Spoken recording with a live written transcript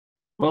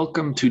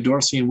Welcome to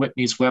Dorsey and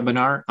Whitney's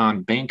webinar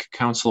on Bank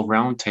Counsel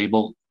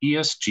Roundtable,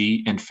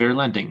 ESG and Fair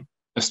Lending,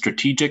 a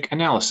Strategic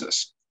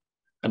Analysis.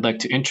 I'd like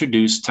to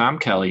introduce Tom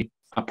Kelly,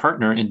 a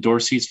partner in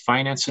Dorsey's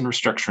Finance and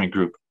Restructuring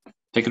Group.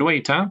 Take it away,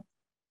 Tom.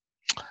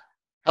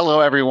 Hello,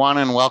 everyone,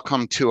 and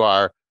welcome to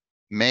our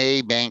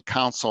May Bank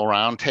Counsel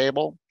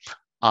Roundtable.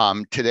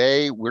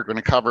 Today, we're going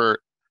to cover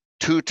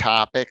two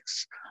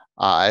topics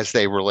as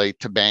they relate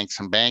to banks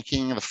and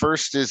banking. The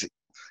first is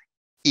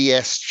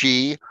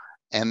ESG,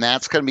 and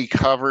that's going to be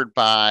covered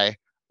by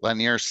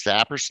Lanier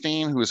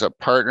Saperstein, who is a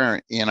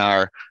partner in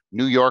our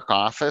New York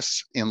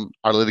office in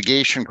our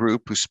litigation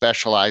group who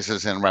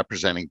specializes in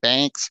representing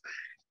banks,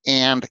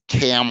 and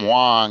Cam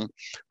Wong,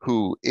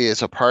 who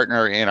is a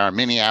partner in our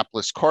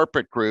Minneapolis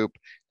corporate group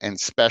and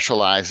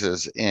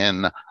specializes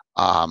in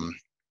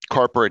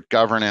corporate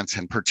governance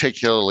and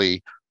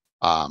particularly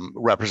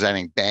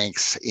representing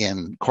banks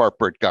in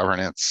corporate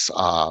governance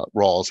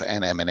roles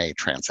and M&A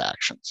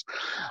transactions.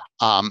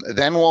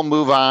 Then we'll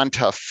move on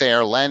to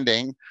fair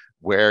lending,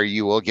 where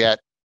you will get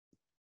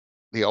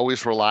the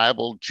always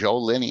reliable Joe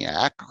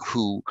Liniak,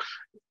 who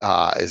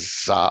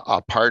is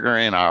a partner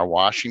in our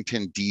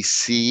Washington,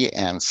 D.C.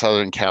 and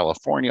Southern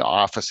California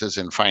offices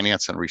in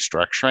finance and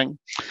restructuring,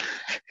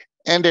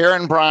 and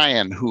Erin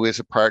Bryan, who is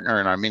a partner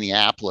in our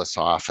Minneapolis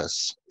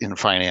office in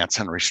finance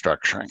and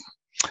restructuring.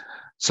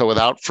 So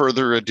without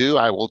further ado,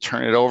 I will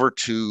turn it over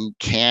to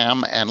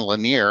Cam and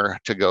Lanier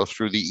to go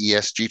through the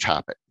ESG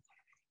topic.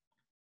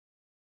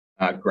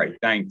 Great,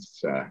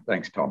 thanks,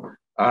 Tom.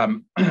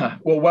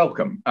 Well,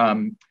 welcome.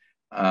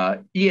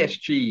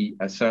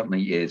 ESG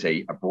certainly is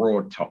a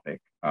broad topic,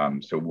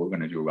 so we're going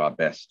to do our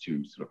best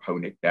to sort of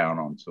hone it down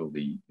onto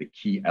the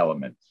key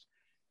elements.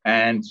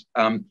 And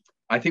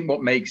I think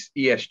what makes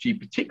ESG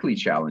particularly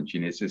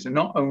challenging is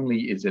not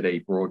only is it a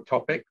broad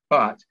topic,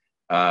 but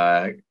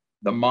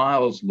the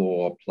Miles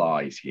law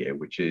applies here,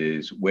 which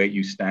is where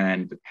you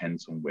stand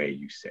depends on where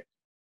you sit.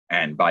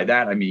 And by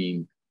that, I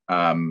mean,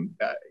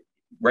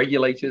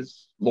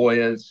 regulators,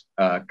 lawyers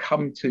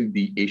come to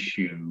the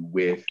issue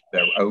with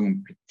their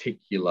own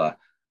particular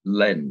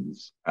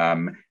lens.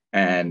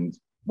 And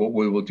what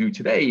we will do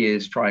today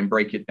is try and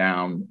break it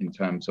down in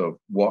terms of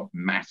what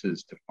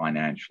matters to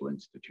financial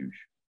institutions.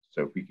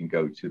 So if we can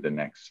go to the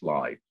next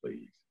slide,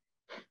 please.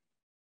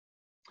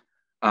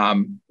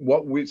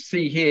 What we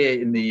see here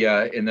in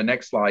the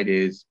next slide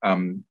is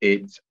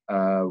we've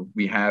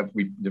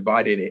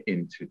divided it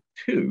into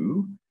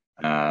two.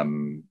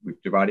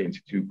 We've divided it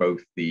into two,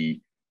 both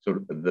the sort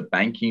of the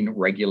banking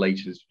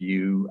regulators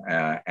view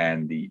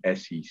and the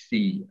SEC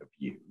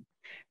view.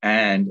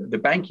 And the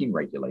banking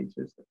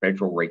regulators, the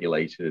federal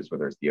regulators,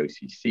 whether it's the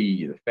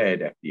OCC, the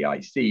Fed,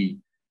 FDIC,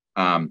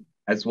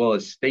 as well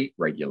as state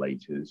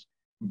regulators,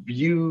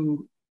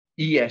 view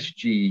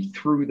ESG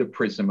through the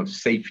prism of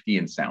safety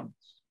and soundness.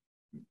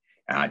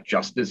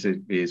 Just as it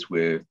is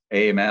with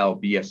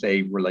AML,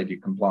 BSA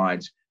related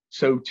compliance,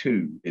 so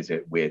too is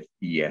it with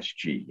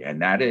ESG.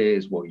 And that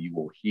is what you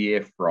will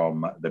hear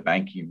from the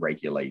banking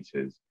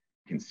regulators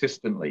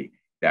consistently,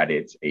 that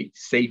it's a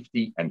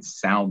safety and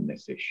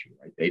soundness issue.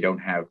 Right? They don't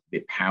have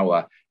the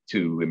power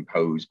to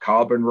impose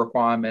carbon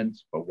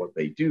requirements, but what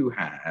they do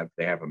have,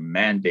 they have a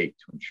mandate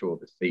to ensure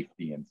the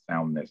safety and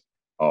soundness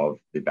of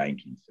the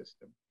banking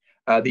system.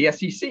 The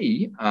SEC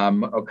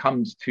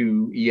comes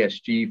to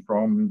ESG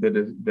from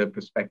the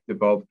perspective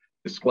of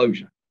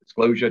disclosure.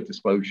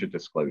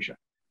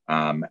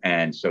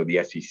 And so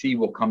the SEC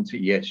will come to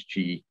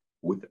ESG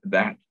with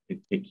that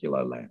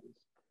particular lens.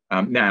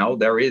 Now,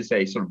 there is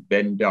a sort of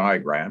Venn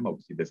diagram.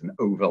 Obviously, there's an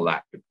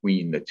overlap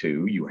between the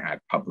two. You have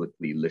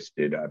publicly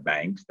listed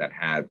banks that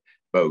have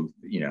both,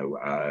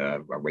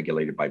 are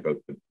regulated by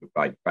both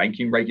by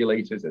banking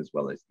regulators as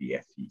well as the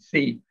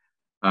SEC.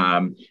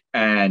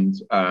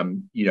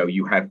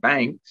 You have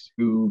banks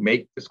who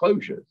make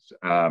disclosures,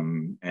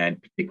 and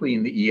particularly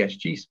in the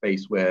ESG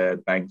space where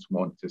banks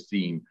want to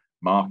seem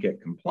market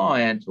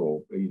compliant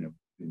or, in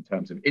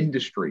terms of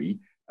industry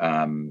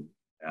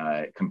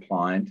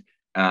compliant.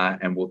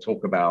 And we'll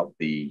talk about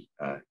the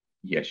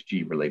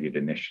ESG related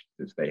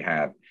initiatives they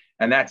have.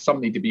 And that's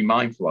something to be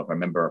mindful of. I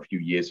remember a few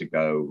years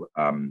ago,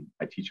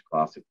 I teach a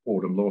class at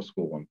Fordham Law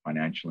School on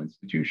financial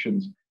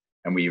institutions.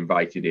 And we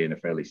invited in a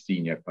fairly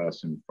senior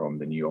person from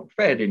the New York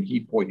Fed, and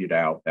he pointed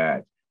out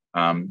that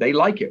they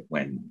like it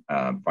when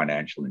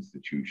financial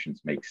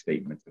institutions make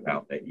statements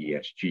about their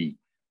ESG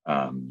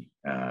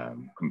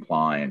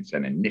compliance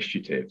and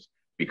initiatives,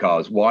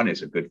 because one,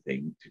 is a good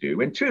thing to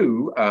do, and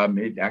two,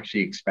 it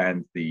actually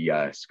expands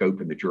the scope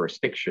and the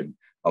jurisdiction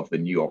of the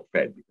New York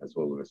Fed, because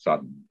all of a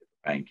sudden, if the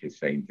bank is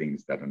saying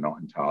things that are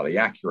not entirely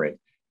accurate,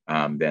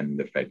 then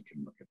the Fed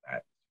can look at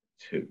that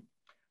too.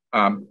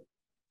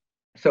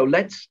 So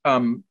let's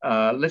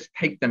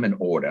take them in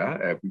order.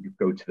 If we could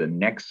go to the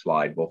next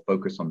slide, we'll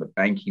focus on the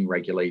banking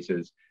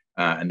regulators,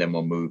 and then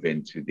we'll move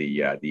into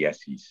the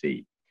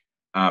SEC.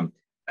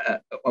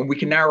 and we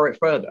can narrow it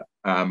further,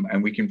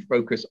 and we can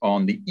focus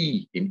on the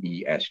E in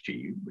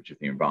ESG, which is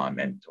the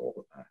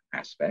environmental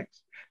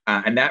aspects.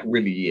 And that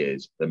really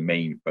is the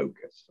main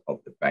focus of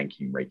the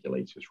banking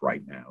regulators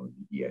right now in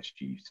the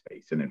ESG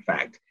space. And in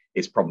fact,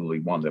 it's probably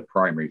one of the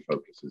primary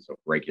focuses of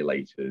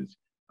regulators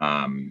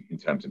in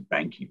terms of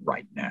banking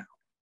right now.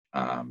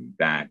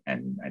 That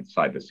and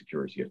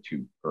cybersecurity are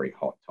two very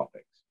hot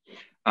topics.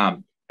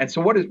 And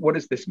so what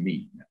does this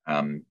mean?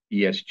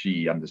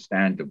 ESG,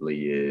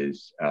 understandably,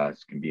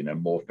 can be an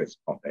amorphous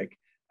topic.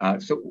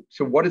 So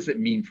what does it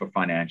mean for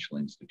financial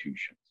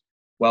institutions?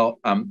 Well,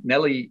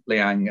 Nellie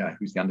Liang,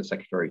 who's the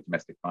Undersecretary of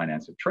Domestic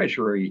Finance and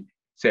Treasury,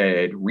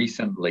 said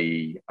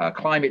recently,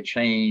 climate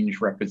change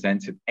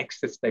represents an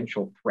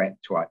existential threat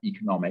to our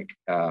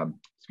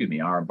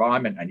our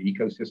environment and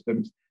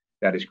ecosystems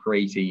that is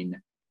creating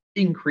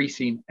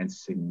increasing and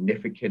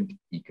significant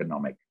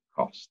economic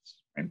costs.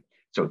 Right?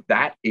 So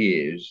that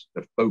is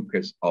the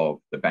focus of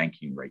the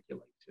banking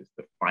regulators,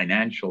 the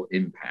financial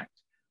impact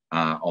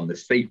on the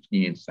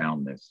safety and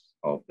soundness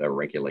of the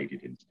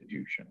regulated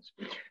institutions.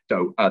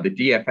 So the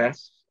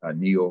DFS,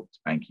 New York's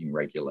banking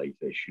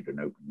regulator, issued an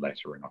open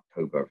letter in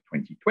October of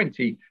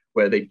 2020,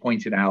 where they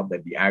pointed out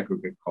that the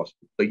aggregate cost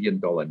of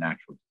billion-dollar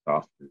natural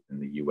disasters in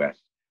the US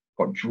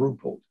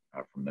quadrupled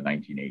from the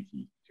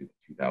 1980s to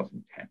the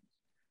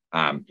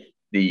 2010s.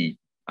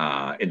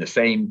 In the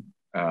same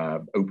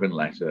open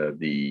letter,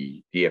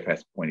 the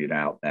DFS pointed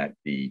out that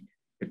the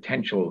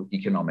potential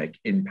economic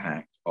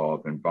impact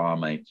of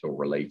environmental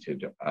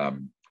related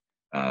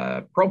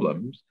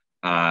problems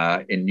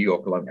in New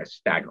York alone are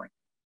staggering.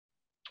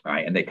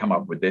 Right? And they come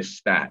up with this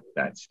stat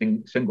that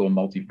single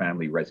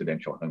multifamily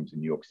residential homes in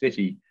New York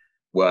City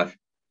worth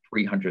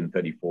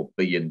 $334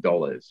 billion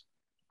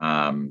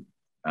are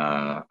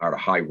at a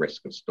high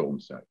risk of storm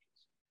surges.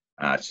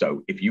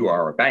 So if you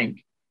are a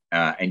bank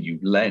and you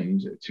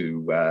lend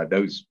to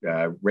those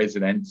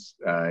residents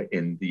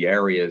in the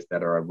areas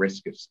that are at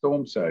risk of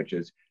storm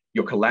surges,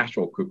 your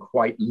collateral could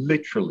quite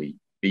literally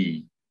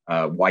be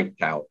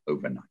wiped out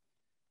overnight.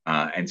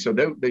 And so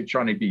they're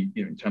trying to be,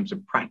 in terms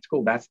of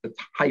practical, that's the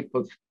type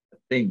of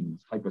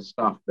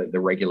stuff that the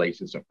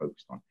regulators are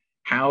focused on.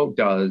 How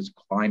does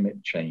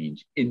climate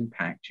change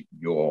impact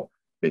your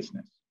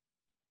business?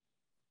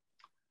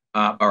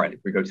 All right, if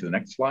we go to the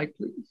next slide,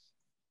 please.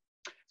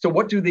 So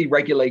what do the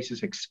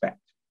regulators expect?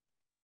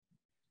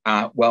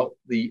 Well,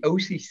 the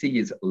OCC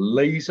is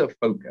laser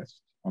focused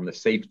on the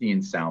safety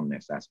and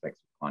soundness aspects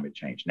of climate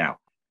change. Now,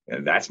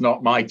 that's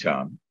not my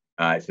term.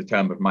 It's the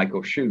term of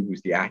Michael Hsu,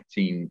 who's the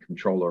acting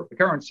controller of the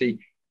currency.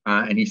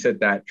 And he said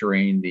that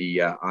during the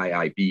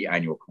IIB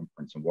annual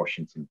conference in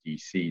Washington,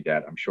 D.C.,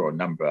 that I'm sure a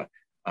number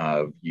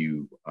of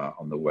you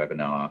on the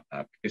webinar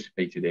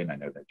participated in. I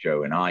know that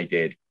Joe and I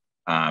did.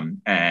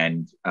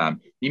 And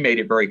he made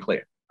it very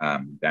clear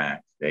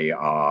that they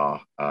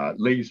are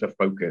laser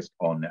focused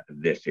on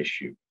this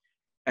issue.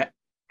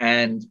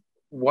 And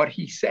what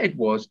he said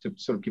was, to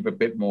sort of give a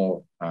bit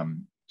more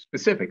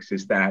specifics,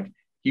 is that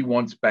he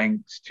wants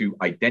banks to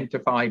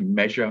identify,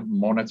 measure,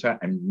 monitor,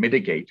 and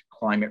mitigate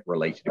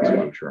climate-related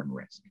exposure and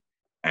risk.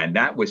 And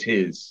that was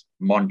his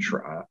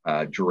mantra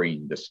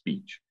during the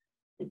speech.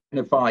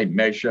 Identify,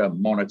 measure,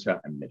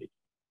 monitor, and mitigate.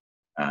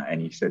 And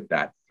he said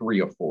that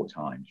 3 or 4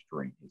 times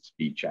during his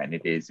speech, and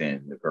it is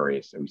in the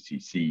various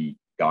OCC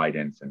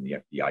guidance and the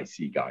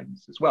FDIC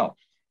guidance as well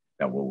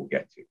that we'll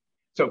get to.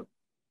 So,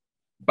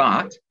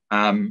 but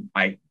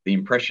the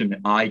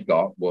impression I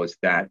got was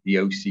that the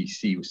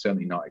OCC was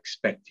certainly not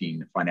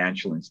expecting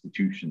financial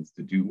institutions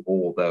to do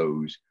all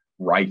those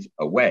right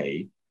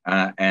away.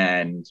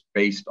 And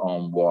based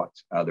on what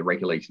the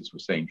regulators were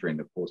saying during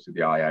the course of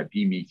the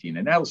IIB meeting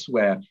and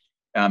elsewhere,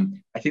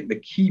 I think the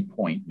key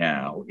point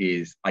now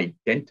is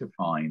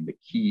identifying the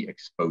key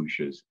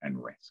exposures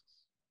and risks.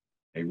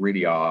 They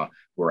really are.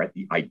 We're at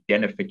the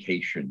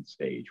identification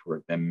stage. We're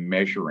at the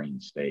measuring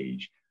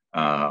stage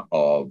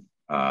of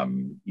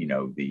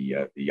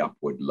the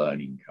upward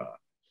learning curve.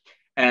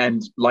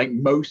 And like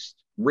most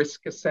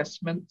risk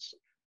assessments,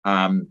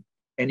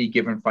 any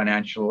given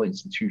financial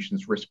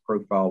institution's risk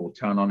profile will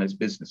turn on its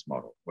business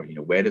model.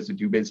 Where does it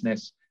do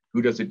business?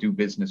 Who does it do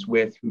business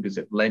with? Who does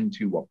it lend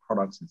to? What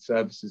products and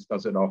services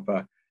does it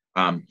offer?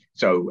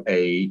 So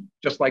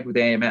just like with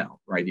AML,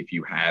 right? If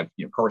you have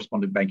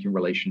correspondent banking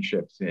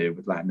relationships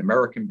with Latin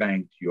American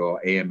banks,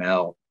 your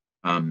AML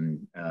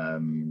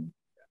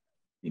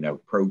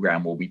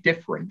program will be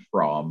different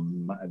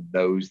from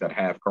those that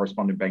have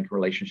correspondent banking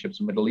relationships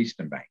with Middle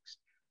Eastern banks.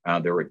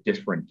 There are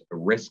different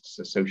risks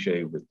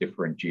associated with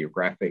different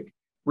geographic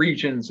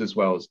regions, as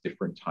well as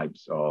different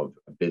types of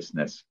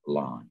business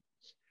lines.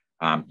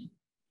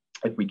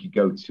 If we could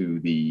go to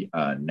the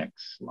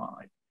next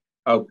slide.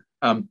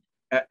 And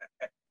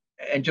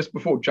just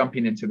before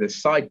jumping into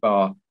this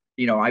sidebar,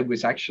 I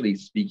was actually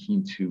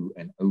speaking to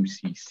an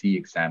OCC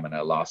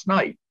examiner last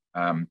night.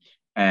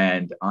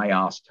 And I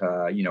asked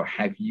her,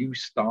 have you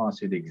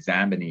started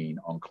examining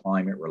on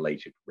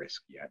climate-related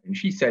risk yet? And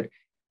she said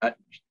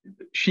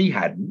she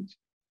hadn't,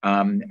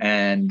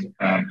 and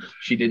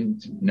she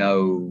didn't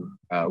know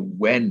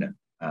when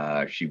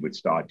she would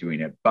start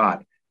doing it.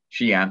 But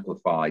she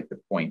amplified the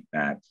point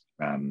that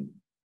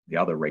the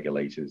other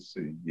regulators,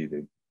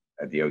 the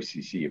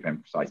OCC, have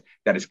emphasized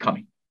that it's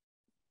coming,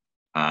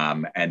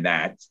 and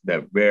that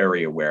they're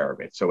very aware of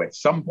it. So at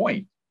some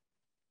point,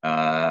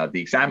 the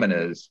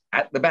examiners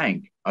at the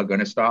bank are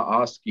going to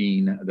start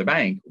asking the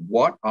bank,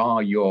 what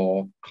are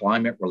your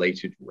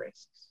climate-related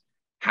risks?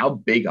 How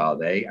big are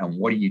they, and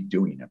what are you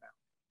doing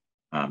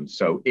about it?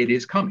 So it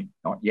is coming,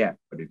 not yet,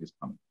 but it is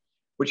coming.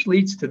 Which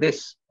leads to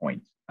this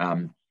point,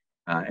 and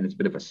it's a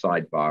bit of a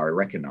sidebar, I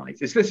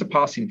recognize. Is this a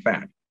passing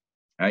fad,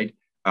 right?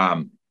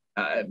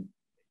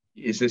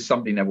 Is this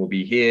something that will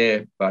be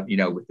here, but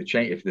with the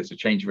change, if there's a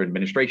change of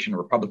administration, a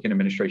Republican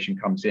administration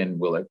comes in,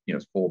 will it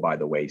fall by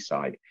the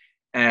wayside?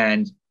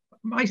 And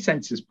my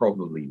sense is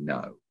probably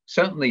no.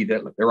 Certainly,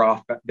 that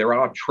there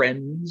are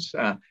trends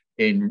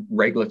in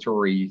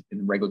regulatory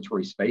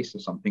space. So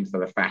some things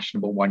that are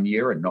fashionable one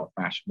year and not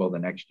fashionable the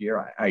next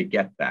year. I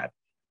get that,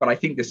 but I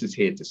think this is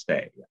here to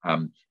stay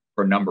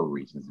for a number of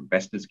reasons.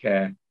 Investors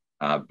care,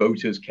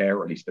 voters care,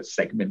 or at least a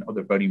segment of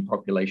the voting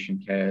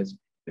population cares.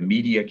 The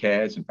media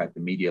cares. In fact,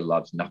 the media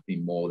loves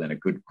nothing more than a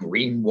good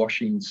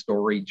greenwashing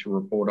story to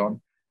report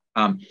on.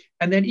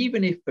 And then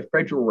even if the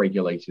federal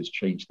regulators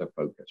change their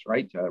focus,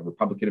 right?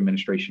 Republican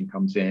administration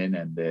comes in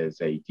and there's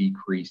a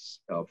decrease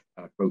of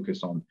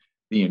focus on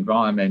the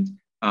environment,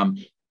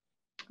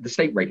 the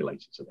state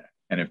regulators are there.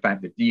 And in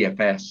fact, the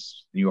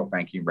DFS, New York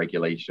banking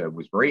regulator,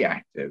 was very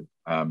active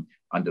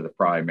under the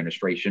prior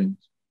administration,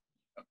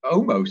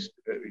 almost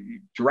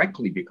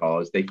directly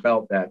because they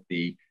felt that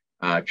the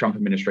Trump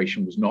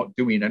administration was not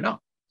doing enough.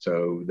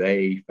 So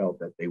they felt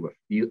that they were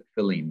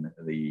filling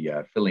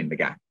the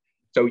gap.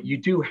 So you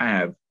do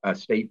have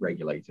state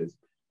regulators,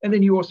 and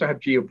then you also have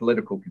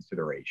geopolitical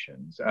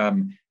considerations,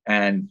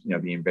 and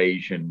the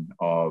invasion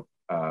of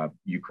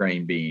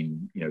Ukraine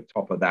being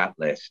top of that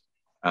list.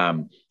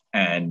 And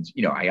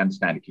I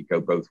understand it could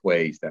go both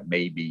ways. That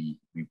maybe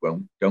we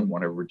don't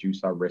want to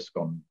reduce our risk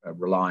on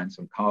reliance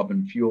on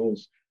carbon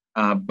fuels,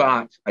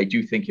 but I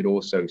do think it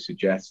also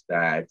suggests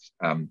that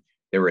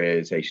there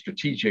is a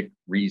strategic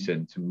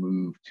reason to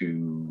move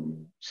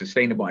to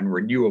sustainable and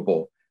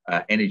renewable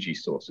energy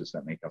sources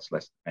that make us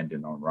less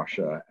dependent on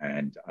Russia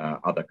and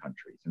other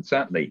countries. And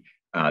certainly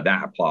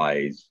that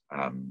applies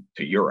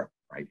to Europe,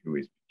 right, who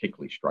is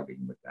particularly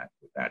struggling with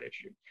that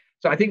issue.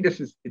 So I think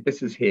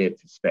this is here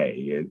to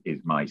stay,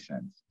 is my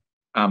sense.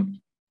 All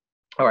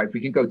right, if we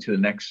can go to the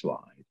next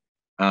slide.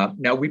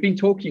 Now we've been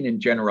talking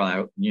in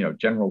general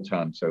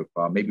terms so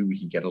far. Maybe we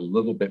can get a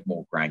little bit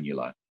more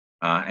granular.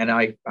 And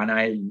I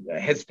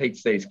hesitate to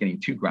say it's getting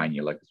too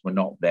granular because we're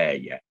not there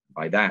yet.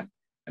 By that,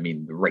 I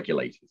mean the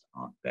regulators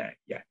aren't there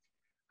yet.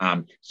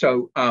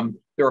 So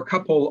there are a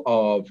couple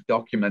of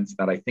documents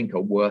that I think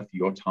are worth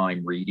your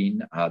time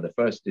reading. The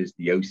first is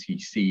the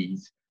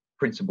OCC's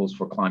Principles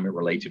for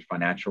Climate-Related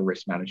Financial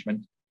Risk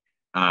Management.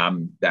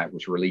 That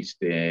was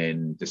released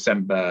in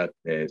December.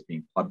 There's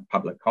been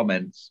public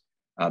comments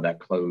that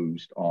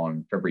closed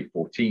on February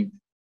 14th.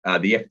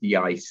 The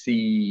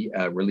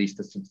FDIC released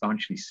a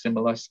substantially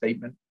similar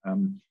statement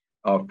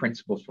of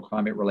principles for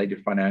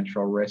climate-related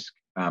financial risk.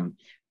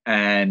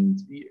 And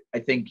I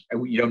think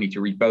you don't need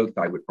to read both.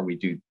 I would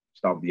probably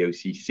start with the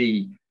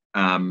OCC.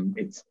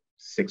 It's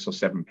 6 or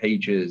 7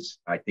 pages.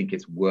 I think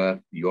it's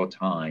worth your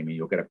time, and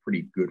you'll get a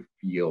pretty good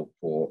feel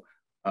for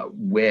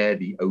where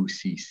the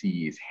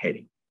OCC is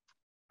heading.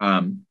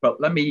 But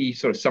let me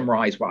sort of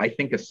summarize what I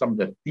think are some of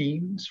the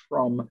themes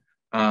from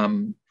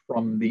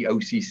the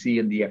OCC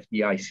and the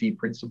FDIC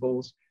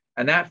principles.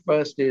 And that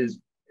first is,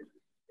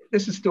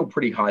 this is still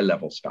pretty high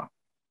level stuff.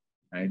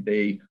 Right?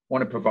 They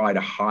want to provide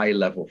a high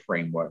level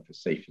framework for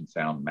safe and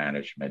sound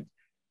management.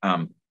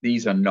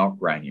 These are not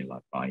granular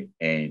by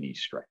any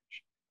stretch.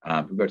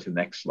 We'll go to the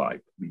next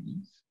slide,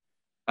 please.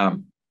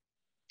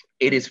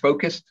 It is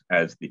focused,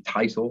 as the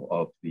title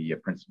of the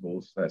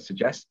principles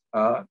suggests,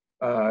 at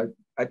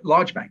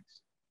large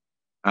banks.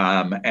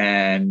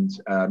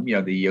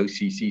 The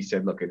OCC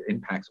said, look, it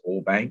impacts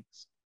all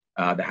banks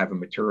that have a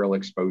material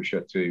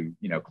exposure to,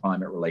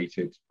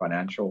 climate-related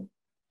financial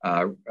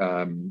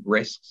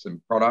risks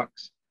and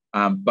products.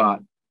 But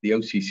the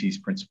OCC's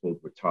principles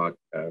were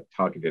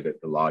targeted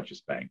at the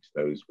largest banks,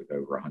 those with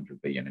over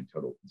 100 billion in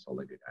total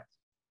consolidated assets.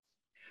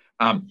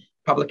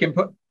 Public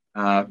input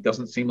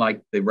doesn't seem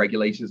like the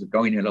regulators are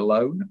going it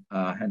alone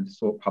and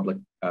sought public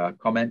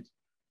comment.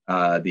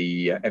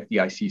 The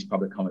FDIC's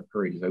public comment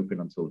period is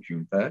open until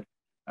June 3rd.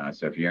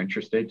 So if you're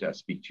interested,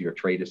 speak to your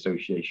trade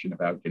association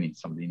about getting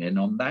something in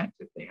on that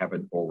if they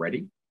haven't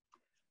already.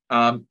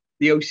 The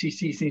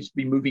OCC seems to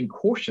be moving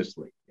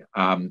cautiously.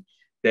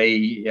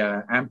 They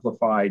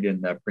amplified in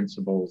the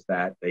principles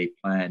that they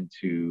plan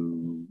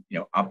to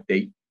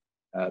update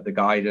the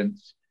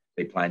guidance.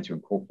 They plan to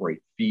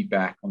incorporate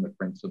feedback on the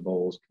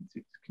principles,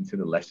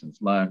 consider lessons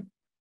learned,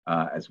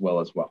 as well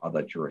as what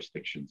other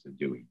jurisdictions are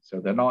doing. So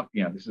they're not,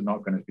 this is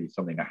not going to be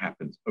something that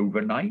happens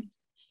overnight.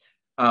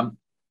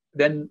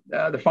 Then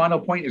the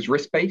final point is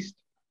risk-based.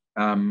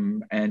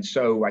 And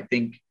so I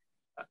think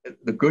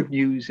The good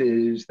news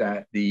is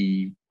that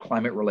the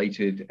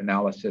climate-related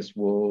analysis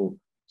will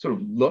sort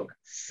of look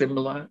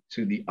similar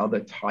to the other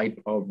type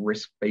of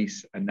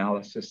risk-based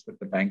analysis that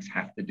the banks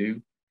have to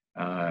do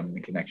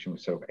in connection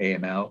with sort of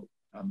AML.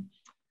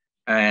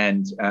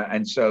 And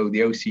so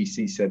the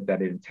OCC said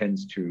that it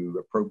intends to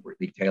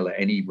appropriately tailor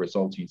any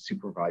resulting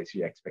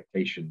supervisory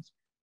expectations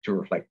to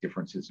reflect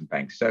differences in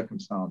bank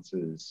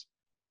circumstances,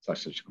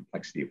 such as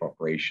complexity of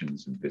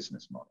operations and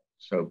business models.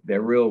 So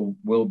there will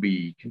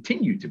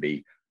continue to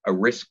be a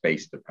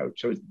risk-based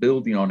approach. So it's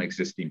building on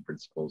existing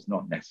principles,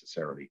 not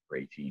necessarily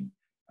creating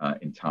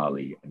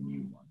entirely a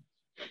new one.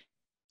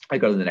 I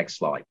go to the next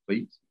slide,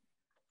 please.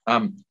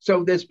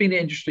 So there's been an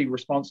industry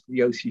response to the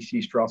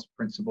OCC's draft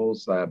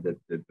principles. There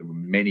were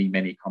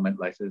many comment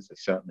letters. I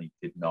certainly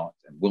did not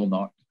and will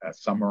not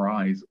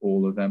summarize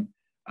all of them.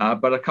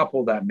 But a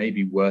couple that may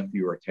be worth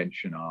your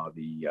attention are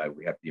we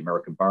have the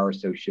American Bar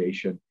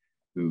Association,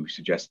 who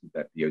suggested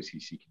that the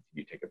OCC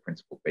continue to take a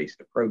principle-based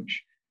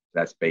approach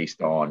that's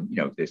based on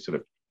this sort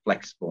of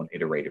flexible and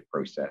iterative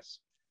process,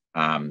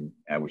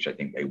 which I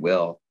think they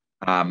will.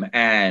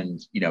 And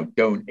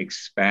don't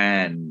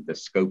expand the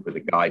scope of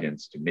the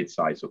guidance to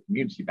mid-sized or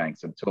community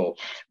banks until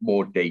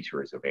more data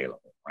is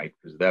available, right?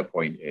 Because their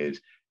point is,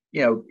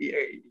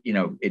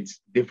 it's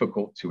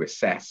difficult to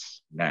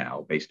assess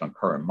now based on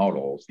current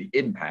models the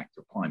impact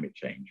of climate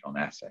change on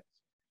assets,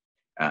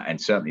 and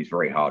certainly it's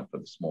very hard for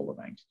the smaller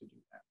banks to do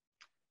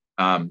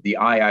that. The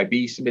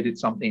IIB submitted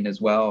something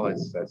as well.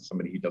 As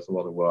somebody who does a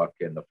lot of work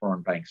in the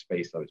foreign bank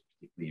space, I was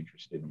particularly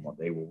interested in what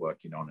they were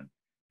working on, and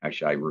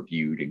actually I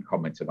reviewed and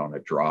commented on a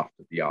draft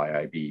of the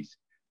IIB's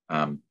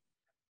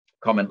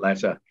comment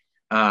letter.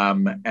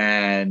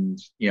 And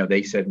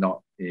they said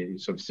not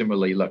sort of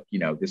similarly, look,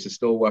 this is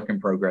still a work in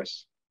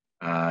progress.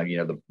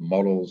 The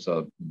models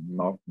are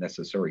not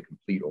necessarily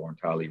complete or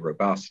entirely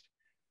robust.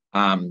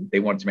 They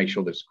wanted to make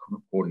sure this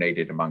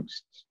coordinated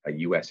amongst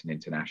US and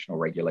international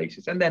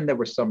regulators. And then there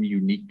were some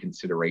unique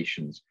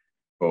considerations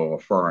for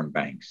foreign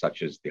banks,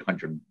 such as the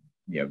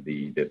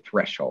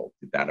threshold.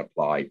 Did that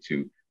apply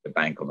to the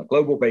bank on a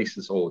global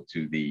basis or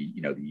to the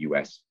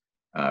US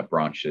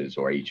branches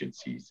or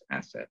agencies'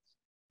 assets?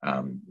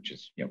 Which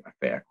is a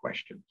fair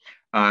question.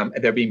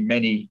 There have been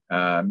many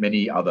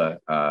other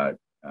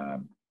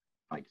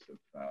types of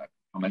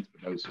comments,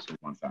 but those are the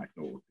ones that I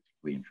thought were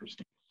particularly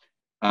interesting.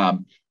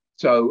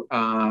 So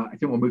I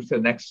think we'll move to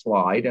the next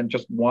slide, and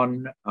just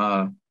one.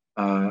 And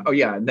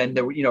then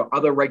there were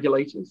other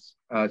regulators.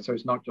 So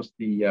it's not just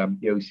the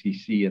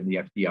OCC and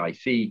the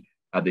FDIC.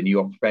 The New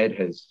York Fed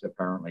has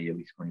apparently, at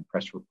least according to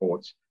press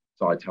reports,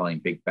 started telling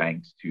big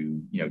banks to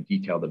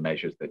detail the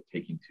measures they're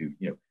taking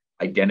to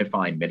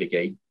identify and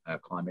mitigate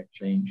climate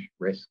change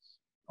risks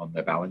on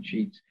their balance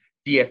sheets.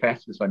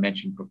 DFS, as I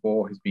mentioned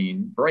before, has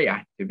been very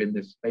active in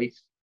this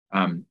space,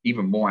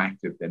 even more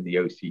active than the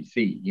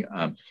OCC.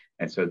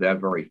 And so they're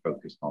very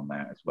focused on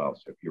that as well.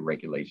 So if you're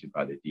regulated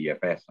by the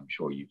DFS, I'm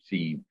sure you've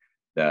seen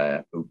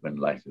the open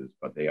letters,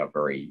 but they are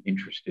very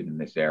interested in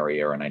this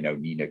area. And I know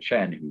Nina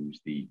Chen, who's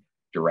the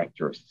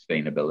Director of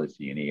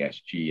Sustainability and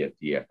ESG at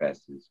DFS,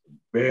 is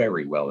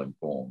very well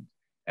informed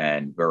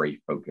and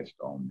very focused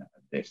on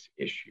this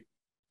issue.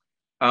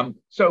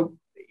 So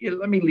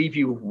let me leave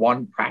you with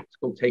one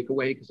practical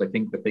takeaway, because I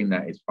think the thing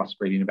that is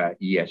frustrating about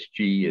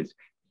ESG is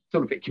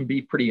sort of it can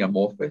be pretty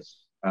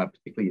amorphous,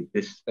 particularly at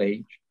this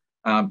stage.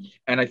 And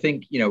I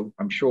think,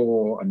 I'm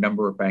sure a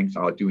number of banks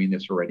are doing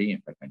this already.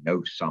 In fact, I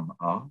know some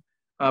are.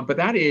 But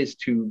that is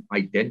to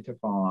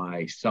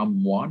identify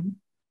someone,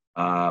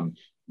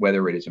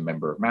 whether it is a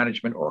member of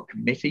management or a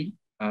committee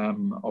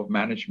of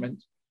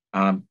management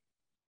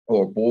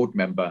or a board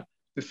member,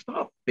 to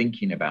start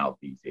thinking about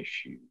these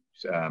issues.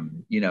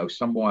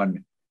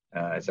 Someone,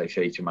 as I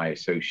say to my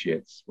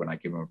associates when I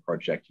give them a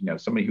project,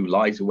 somebody who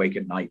lies awake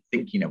at night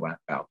thinking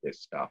about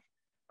this stuff.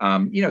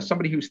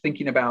 Somebody who's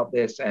thinking about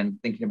this and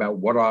thinking about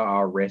what are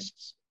our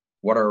risks,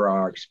 what are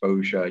our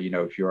exposure.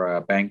 If you're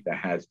a bank that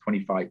has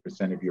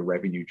 25% of your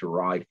revenue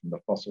derived from the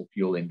fossil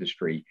fuel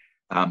industry,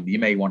 you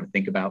may want to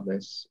think about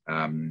this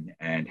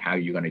and how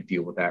you're going to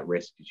deal with that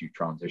risk as you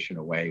transition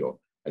away, or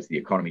as the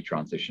economy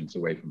transitions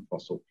away from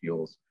fossil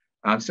fuels.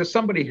 So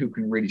somebody who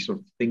can really sort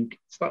of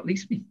at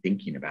least be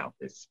thinking about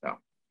this stuff.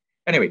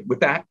 Anyway, with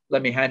that,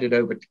 let me hand it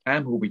over to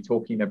Cam, who will be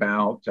talking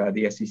about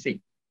the SEC.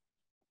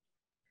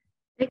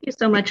 Thank you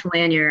so much,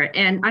 Lanier.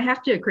 And I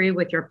have to agree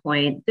with your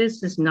point.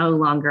 This is no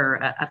longer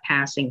a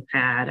passing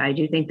fad. I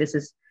do think this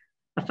is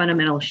a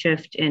fundamental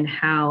shift in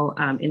how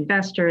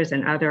investors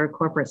and other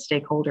corporate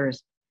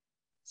stakeholders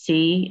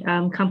see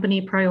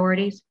company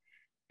priorities.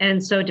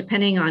 And so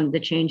depending on the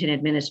change in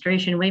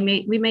administration, we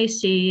may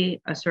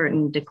see a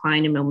certain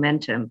decline in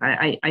momentum. But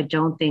I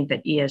don't think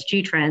that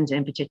ESG trends,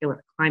 in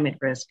particular climate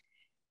risk,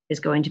 is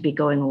going to be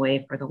going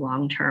away for the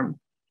long term.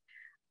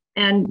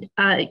 And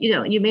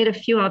you made a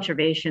few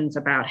observations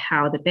about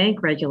how the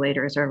bank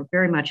regulators are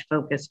very much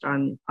focused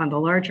on the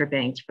larger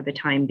banks for the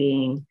time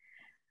being.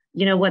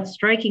 What's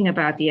striking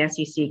about the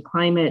SEC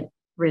climate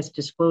risk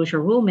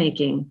disclosure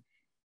rulemaking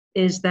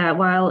is that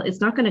while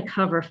it's not going to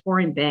cover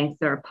foreign banks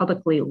that are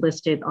publicly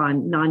listed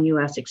on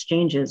non-US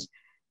exchanges,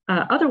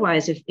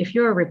 otherwise, if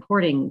you're a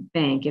reporting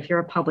bank, if you're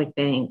a public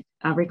bank,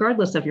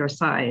 regardless of your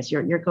size,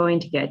 you're going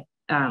to get,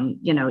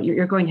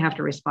 you're going to have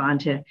to respond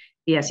to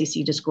the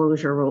SEC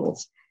disclosure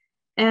rules.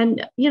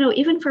 And,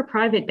 even for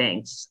private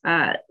banks,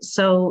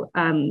 you're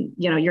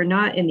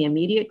not in the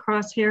immediate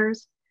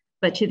crosshairs,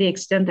 but to the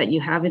extent that you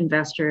have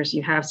investors,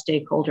 you have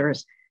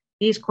stakeholders,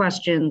 these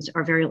questions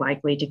are very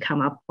likely to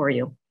come up for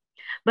you.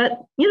 But,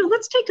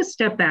 let's take a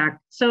step back.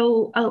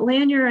 So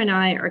Lanier and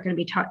I are going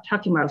to be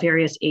talking about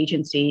various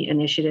agency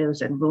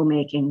initiatives and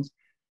rulemakings.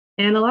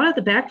 And a lot of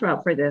the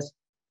backdrop for this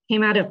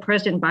came out of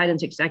President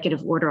Biden's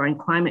executive order on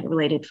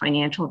climate-related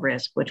financial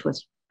risk, which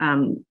was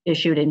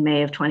issued in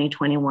May of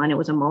 2021. It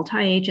was a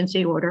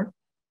multi-agency order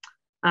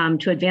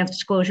to advance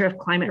disclosure of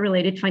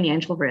climate-related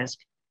financial risk,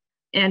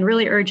 and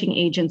really urging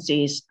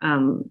agencies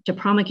to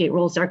promulgate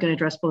rules that are going to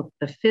address both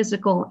the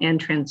physical and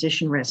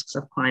transition risks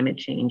of climate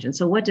change. And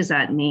so what does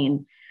that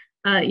mean?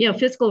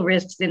 Physical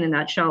risks in a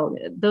nutshell,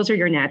 those are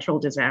your natural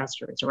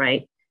disasters,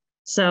 right?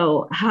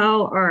 So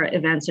how are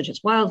events such as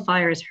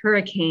wildfires,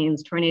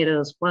 hurricanes,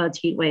 tornadoes, floods,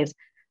 heat waves,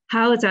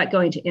 how is that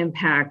going to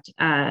impact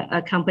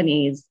a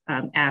company's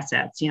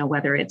assets?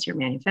 Whether it's your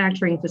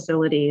manufacturing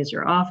facilities,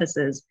 your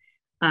offices,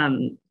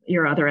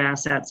 your other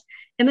assets.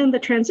 And then the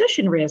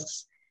transition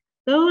risks,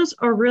 those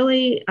are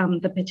really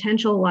the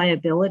potential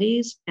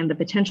liabilities and the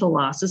potential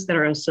losses that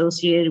are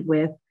associated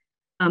with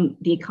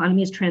the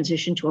economy's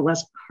transition to a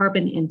less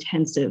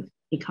carbon-intensive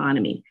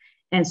economy.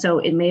 And so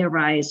it may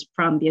arise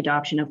from the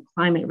adoption of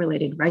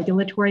climate-related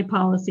regulatory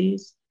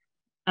policies.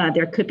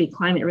 There could be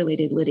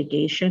climate-related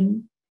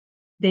litigation.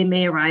 They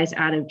may arise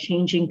out of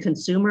changing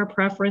consumer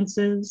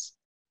preferences,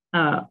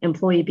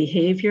 employee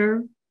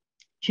behavior,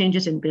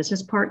 changes in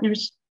business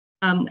partners,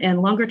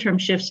 and longer-term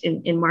shifts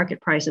in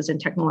market prices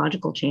and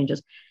technological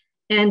changes.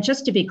 And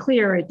just to be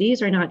clear,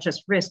 these are not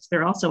just risks,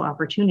 they're also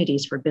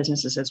opportunities for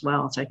businesses as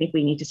well. So I think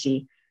we need to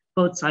see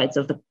both sides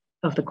of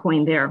the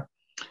coin there.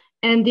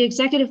 And the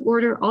executive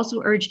order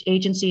also urged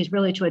agencies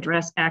really to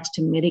address acts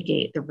to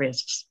mitigate the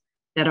risks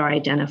that are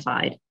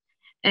identified.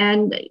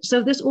 And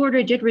so this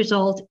order did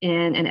result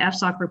in an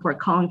FSOC report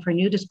calling for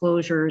new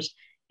disclosures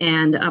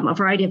and a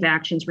variety of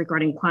actions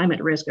regarding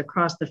climate risk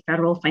across the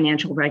federal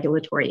financial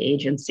regulatory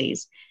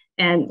agencies.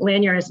 And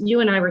Lanier, as you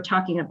and I were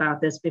talking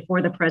about this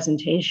before the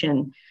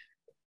presentation,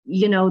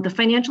 the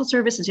financial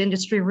services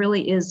industry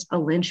really is a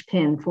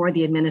linchpin for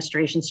the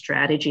administration's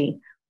strategy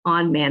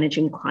on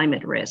managing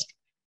climate risk,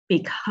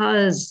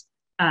 because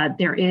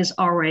there is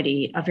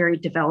already a very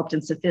developed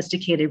and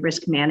sophisticated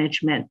risk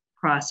management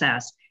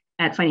process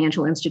at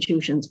financial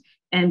institutions.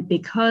 And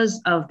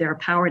because of their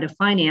power to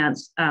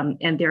finance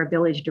and their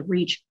ability to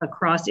reach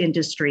across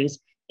industries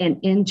and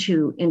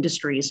into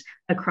industries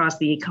across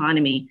the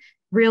economy,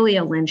 really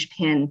a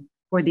linchpin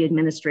for the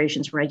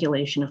administration's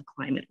regulation of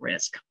climate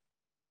risk.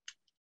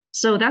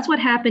 So that's what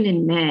happened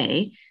in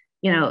May.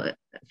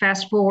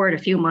 Fast forward a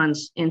few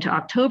months into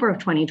October of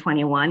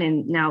 2021,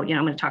 and now I'm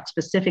going to talk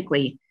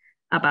specifically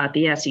about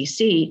the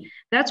SEC.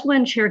 That's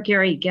when Chair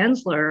Gary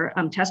Gensler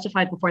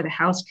testified before the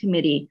House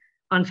Committee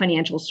on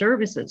Financial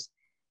Services.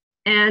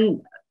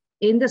 And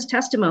in this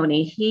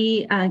testimony,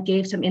 he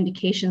gave some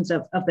indications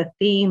of the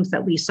themes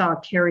that we saw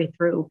carry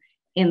through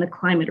in the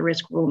climate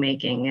risk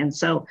rulemaking. And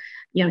so,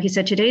 he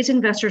said, today's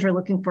investors are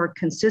looking for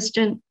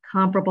consistent,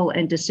 comparable,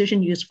 and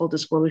decision-useful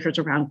disclosures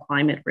around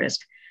climate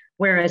risk.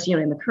 Whereas,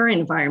 in the current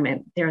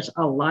environment, there's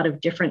a lot of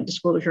different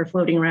disclosure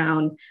floating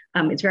around.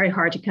 It's very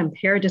hard to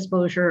compare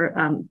disclosure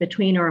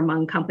between or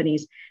among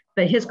companies,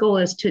 but his goal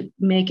is to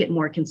make it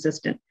more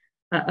consistent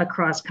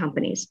across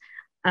companies.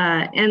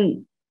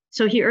 And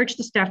so he urged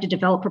the staff to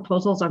develop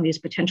proposals on these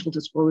potential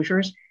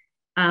disclosures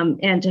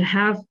and to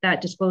have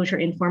that disclosure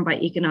informed by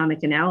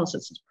economic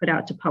analysis put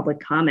out to public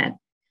comment.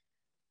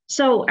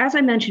 So as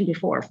I mentioned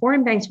before,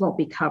 foreign banks won't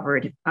be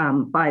covered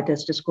by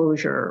this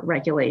disclosure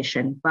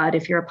regulation, but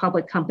if you're a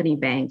public company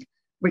bank,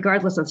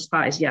 regardless of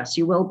size, yes,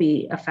 you will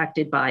be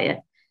affected by it.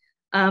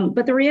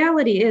 But the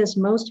reality is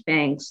most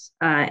banks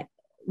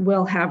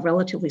will have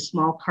relatively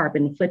small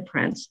carbon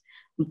footprints.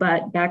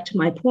 But back to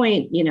my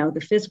point,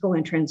 the physical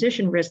and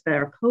transition risks that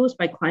are posed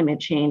by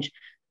climate change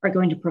are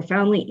going to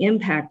profoundly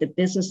impact the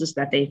businesses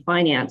that they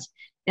finance.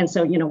 And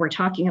so, we're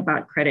talking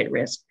about credit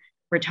risk.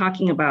 We're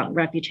talking about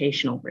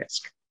reputational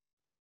risk.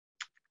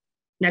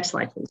 Next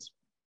slide, please.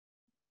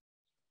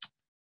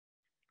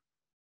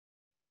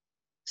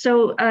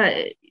 So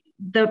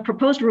the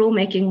proposed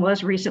rulemaking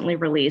was recently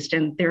released,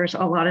 and there's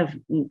a lot of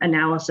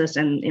analysis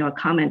and a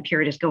comment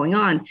period is going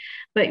on.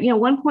 But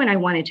one point I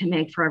wanted to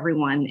make for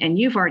everyone, and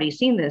you've already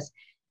seen this,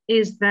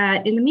 is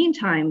that in the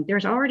meantime,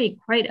 there's already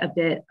quite a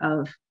bit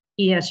of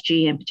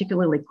ESG and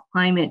particularly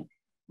climate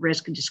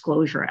risk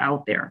disclosure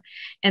out there.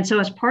 And so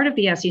as part of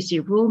the SEC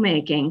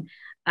rulemaking,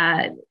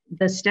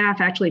 the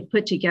staff actually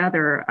put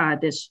together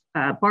this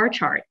bar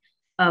chart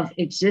of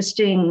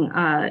existing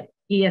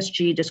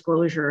ESG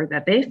disclosure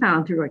that they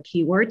found through a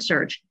keyword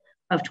search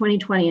of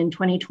 2020 and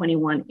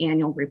 2021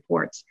 annual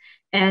reports.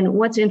 And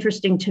what's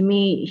interesting to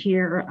me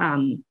here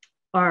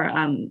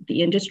are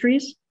the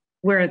industries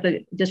where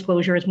the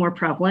disclosure is more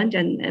prevalent,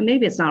 and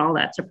maybe it's not all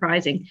that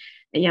surprising.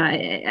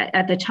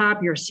 At the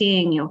top, you're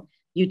seeing,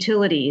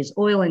 utilities,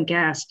 oil and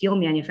gas, steel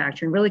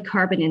manufacturing, really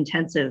carbon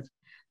intensive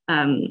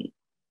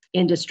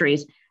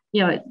industries.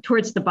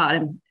 Towards the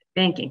bottom,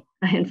 banking.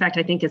 In fact,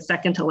 I think it's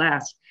second to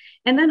last.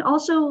 And then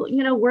also,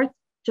 worth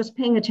just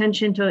paying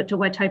attention to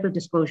what type of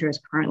disclosure is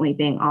currently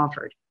being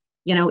offered.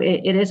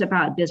 It is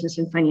about business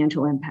and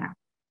financial impact.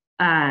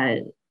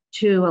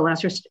 To a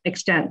lesser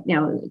extent,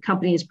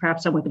 companies,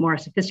 perhaps some with the more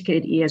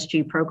sophisticated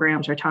ESG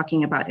programs, are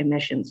talking about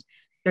emissions.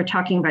 They're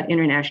talking about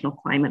international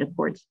climate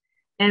accords,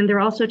 and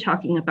they're also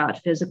talking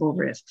about physical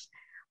risks.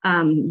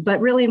 But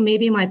really,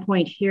 maybe my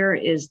point here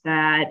is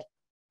that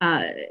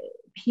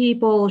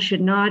people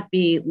should not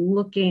be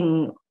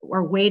looking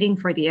or waiting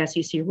for the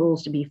SEC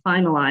rules to be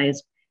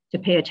finalized to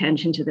pay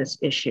attention to this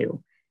issue.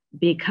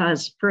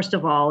 Because first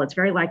of all, it's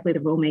very likely the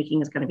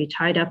rulemaking is going to be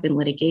tied up in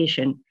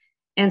litigation.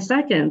 And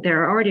second,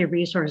 there are already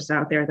resources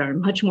out there that are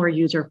much more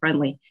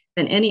user-friendly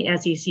than any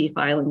SEC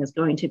filing is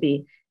going to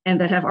be,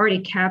 and that have already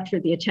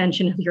captured the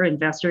attention of your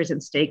investors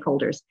and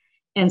stakeholders.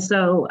 And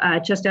so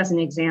just as an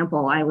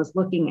example, I was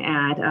looking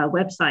at a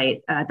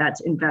website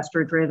that's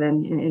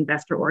investor-driven and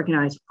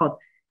investor-organized called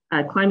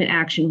Climate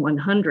Action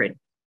 100.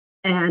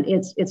 And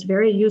it's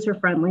very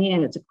user-friendly,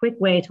 and it's a quick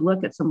way to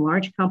look at some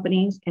large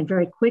companies and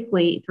very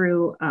quickly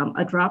through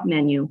a drop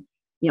menu,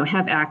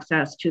 have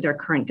access to their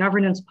current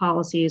governance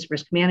policies,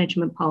 risk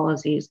management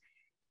policies,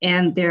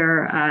 and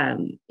their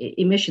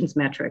emissions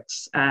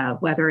metrics,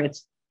 whether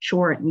it's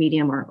short,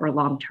 medium, or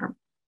long-term.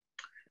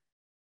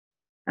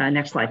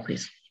 Next slide,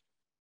 please.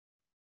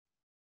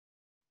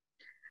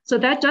 So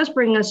that does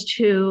bring us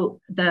to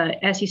the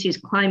SEC's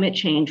climate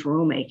change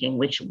rulemaking,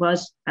 which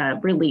was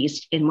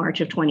released in March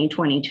of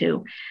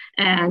 2022.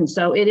 And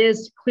so it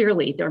is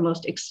clearly their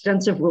most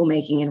extensive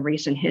rulemaking in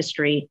recent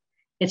history.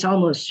 It's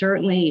almost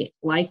certainly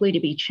likely to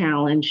be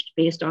challenged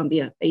based on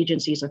the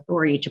agency's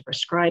authority to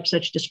prescribe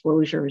such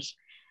disclosures.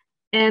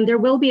 And there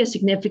will be a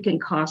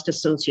significant cost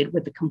associated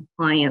with the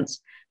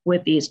compliance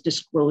with these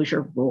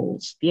disclosure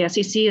rules. The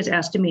SEC is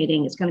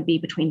estimating it's going to be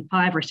between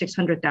 $500,000 or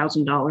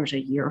 $600,000 a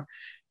year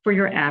for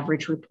your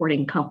average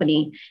reporting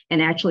company.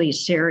 And actually,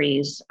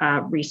 Ceres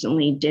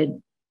recently did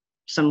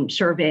some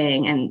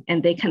surveying,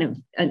 and they kind of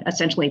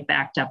essentially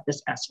backed up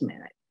this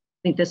estimate. I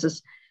think this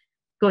is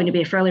going to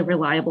be a fairly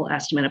reliable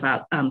estimate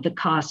about the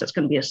cost that's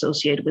going to be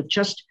associated with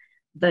just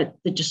the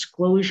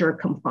disclosure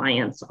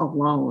compliance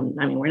alone.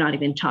 I mean, we're not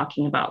even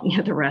talking about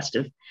the rest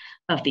of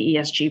the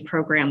ESG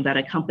program that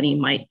a company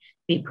might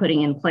be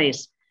putting in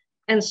place.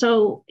 And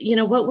so,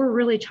 what we're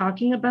really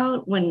talking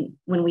about when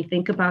we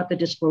think about the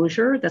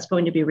disclosure that's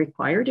going to be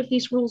required if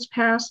these rules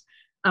pass,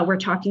 we're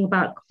talking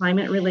about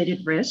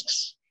climate-related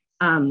risks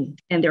and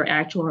their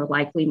actual or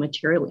likely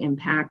material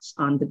impacts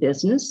on the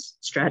business,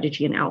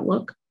 strategy, and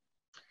outlook,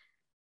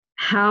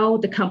 how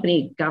the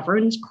company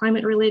governs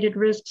climate-related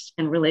risks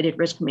and related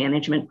risk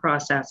management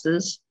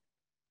processes,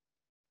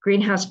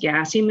 greenhouse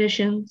gas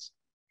emissions.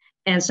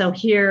 And so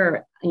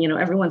here,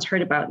 everyone's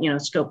heard about,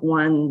 scope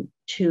 1,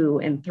 2,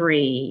 and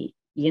 3.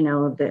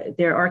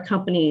 There are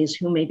companies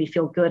who maybe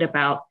feel good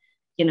about,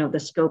 the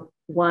scope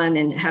 1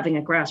 and having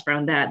a grasp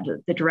around that,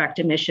 the direct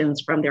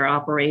emissions from their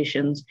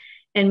operations,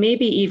 and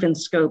maybe even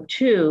scope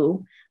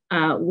 2,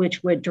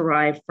 which would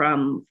derive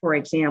from, for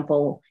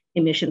example,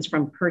 emissions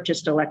from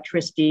purchased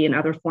electricity and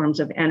other forms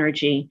of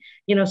energy.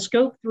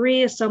 Scope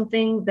 3 is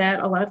something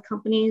that a lot of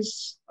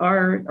companies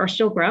are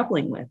still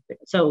grappling with.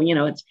 So,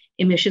 it's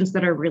emissions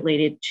that are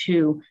related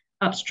to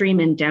upstream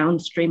and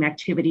downstream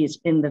activities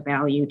in the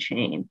value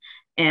chain.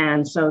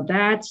 And so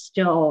that's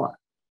still,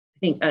 I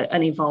think,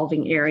 an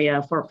evolving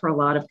area for a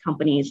lot of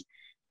companies.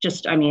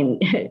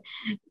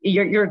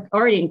 You're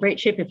already in great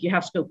shape if you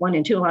have scope 1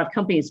 and 2. A lot of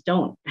companies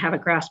don't have a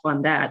grasp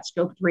on that.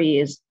 Scope 3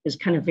 is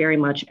kind of very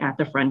much at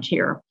the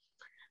frontier.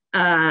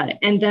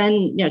 And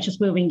then, just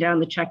moving down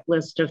the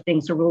checklist of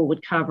things the rule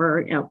would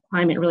cover,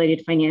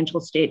 climate-related financial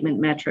statement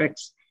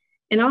metrics,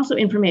 and also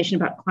information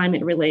about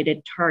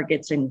climate-related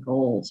targets and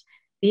goals.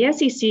 The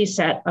SEC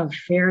set a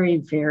very,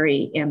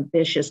 very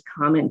ambitious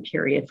comment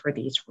period for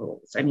these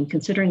rules. I mean,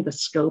 considering the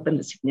scope and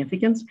the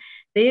significance,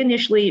 they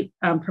initially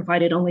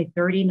provided only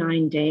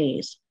 39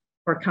 days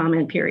for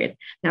comment period.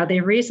 Now,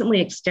 they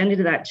recently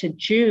extended that to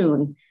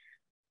June,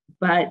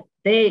 but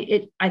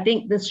I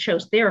think this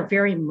shows they are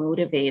very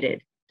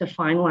motivated to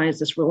finalize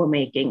this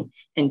rulemaking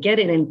and get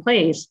it in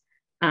place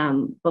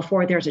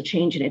before there's a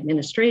change in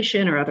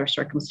administration or other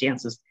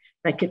circumstances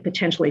that could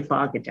potentially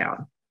bog it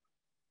down.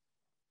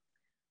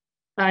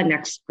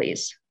 Next,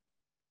 please.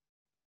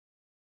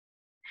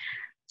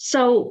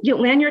 So,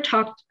 Lanyard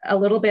talked a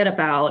little bit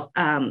about,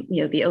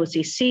 the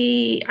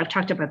OCC. I've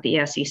talked about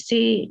the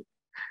SEC.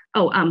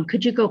 Oh,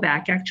 could you go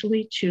back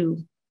actually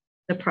to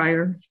the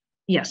prior?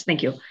 Yes,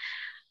 thank you.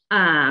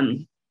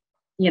 And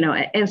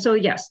so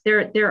yes,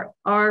 there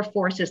are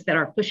forces that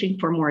are pushing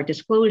for more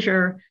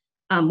disclosure,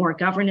 more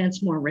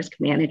governance, more risk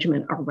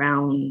management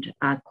around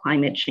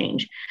climate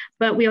change.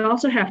 But we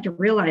also have to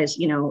realize,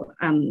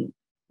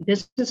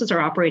 businesses are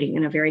operating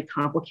in a very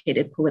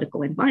complicated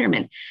political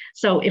environment.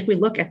 So if we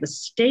look at the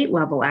state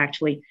level,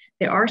 actually,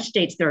 there are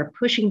states that are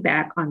pushing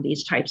back on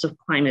these types of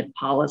climate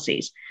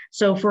policies.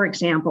 So for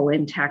example,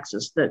 in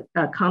Texas, the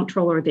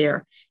comptroller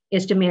there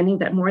is demanding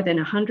that more than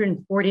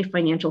 140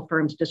 financial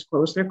firms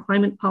disclose their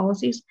climate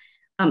policies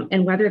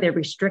and whether they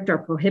restrict or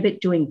prohibit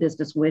doing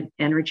business with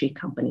energy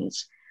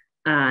companies.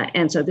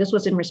 And so this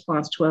was in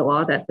response to a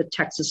law that the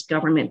Texas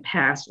government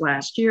passed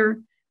last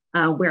year,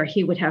 where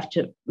he would have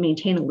to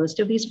maintain a list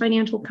of these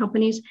financial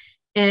companies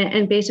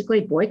and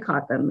basically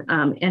boycott them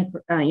and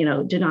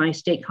deny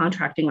state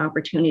contracting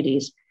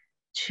opportunities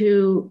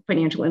to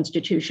financial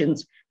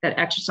institutions that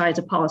exercise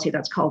a policy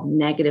that's called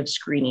negative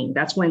screening.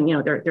 That's when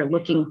they're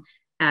looking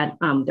at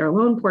their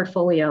loan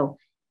portfolio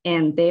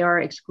and they are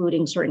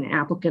excluding certain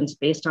applicants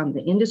based on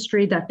the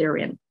industry that they're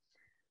in.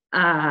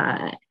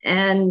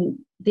 And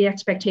the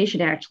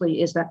expectation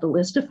actually is that the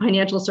list of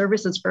financial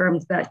services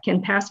firms that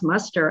can pass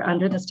muster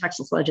under this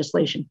Texas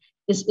legislation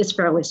is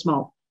fairly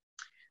small.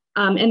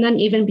 And then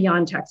even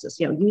beyond Texas,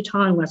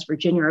 Utah and West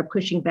Virginia are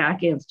pushing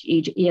back against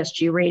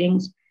ESG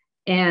ratings.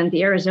 And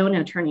the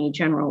Arizona Attorney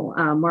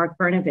General, Mark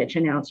Brnovich,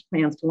 announced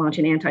plans to launch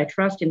an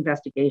antitrust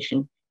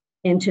investigation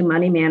into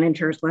money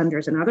managers,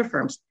 lenders, and other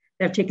firms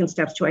that have taken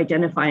steps to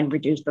identify and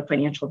reduce the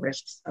financial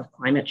risks of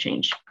climate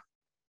change.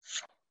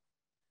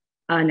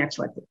 Next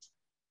slide, please.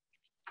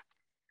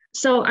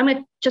 So I'm going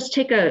to just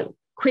take a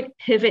quick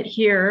pivot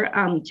here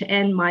to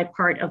end my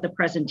part of the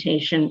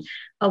presentation.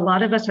 A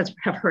lot of us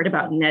have heard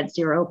about net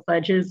zero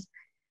pledges.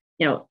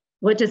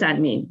 What does that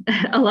mean?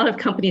 A lot of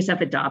companies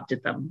have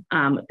adopted them,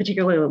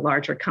 particularly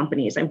larger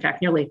companies. In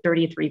fact, nearly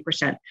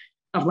 33%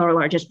 of our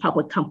largest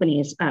public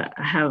companies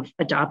have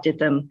adopted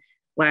them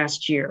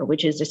last year,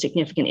 which is a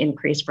significant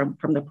increase from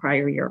the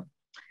prior year.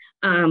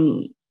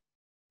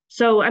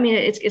 So, I mean,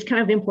 it's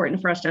kind of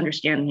important for us to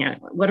understand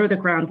what are the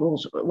ground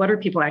rules, what are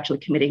people actually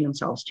committing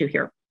themselves to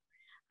here?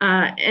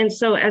 And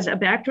so as a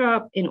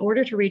backdrop, in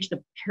order to reach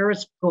the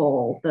Paris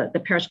goal,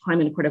 the Paris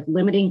Climate Accord of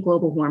limiting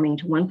global warming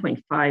to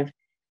 1.5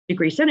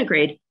 degrees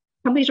centigrade,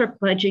 companies are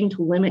pledging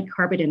to limit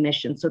carbon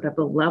emissions so that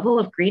the level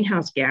of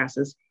greenhouse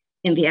gases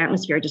in the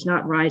atmosphere does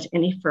not rise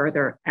any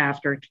further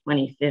after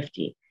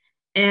 2050.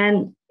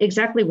 And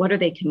exactly what are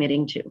they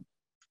committing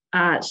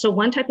to? So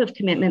one type of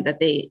commitment that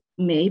they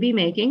may be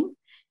making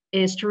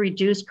is to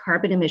reduce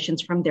carbon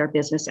emissions from their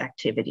business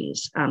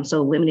activities.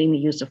 So limiting the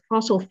use of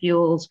fossil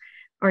fuels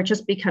or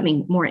just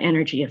becoming more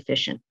energy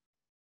efficient.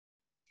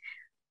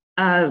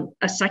 A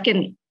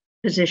second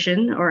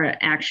position or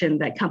action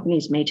that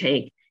companies may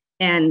take,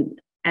 and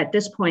at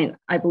this point,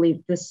 I believe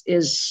this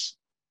is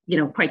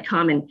quite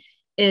common,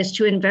 is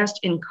to invest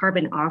in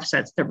carbon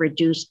offsets that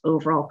reduce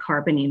overall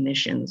carbon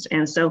emissions.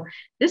 And so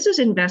this is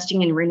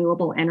investing in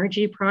renewable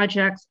energy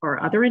projects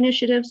or other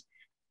initiatives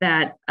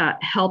that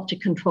help to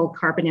control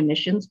carbon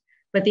emissions,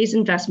 but these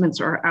investments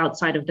are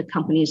outside of the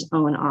company's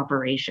own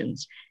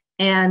operations.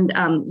 And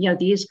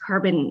these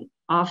carbon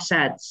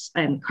offsets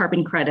and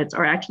carbon credits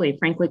are actually,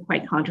 frankly,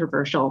 quite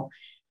controversial.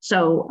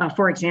 So,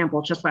 for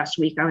example, just last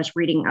week, I was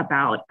reading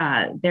about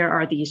there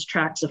are these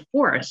tracts of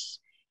forests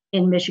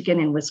in Michigan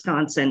and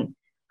Wisconsin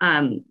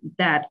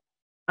that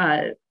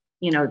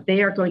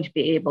they are going to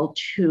be able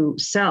to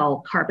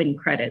sell carbon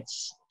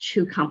credits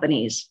to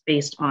companies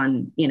based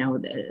on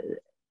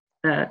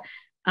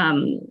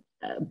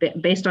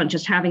based on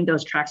just having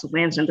those tracts of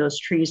lands and those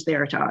trees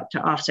there to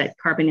offset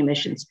carbon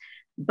emissions.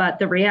 But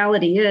the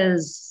reality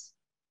is,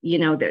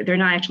 they're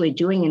not actually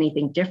doing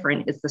anything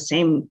different. It's the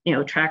same,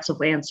 tracts of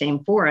land,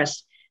 same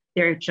forests.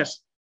 They're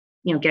just,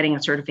 getting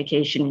a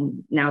certification,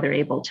 and now they're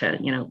able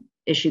to,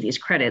 issue these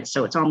credits.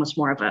 So it's almost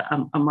more of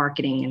a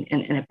marketing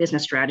and a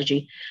business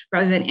strategy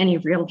rather than any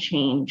real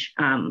change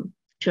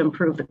to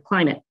improve the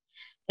climate.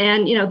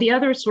 And, the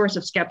other source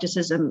of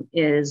skepticism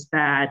is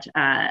that,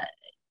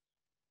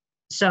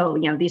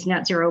 these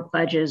net zero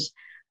pledges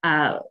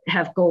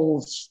have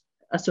goals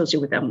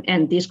associated with them.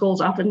 And these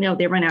goals often,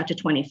 they run out to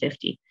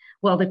 2050.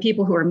 Well, the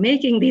people who are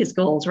making these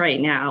goals right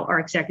now are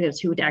executives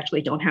who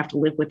actually don't have to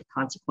live with the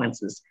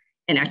consequences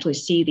and actually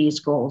see these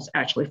goals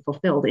actually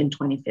fulfilled in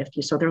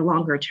 2050. So they're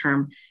longer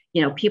term.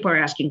 People are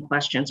asking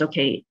questions.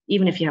 Okay,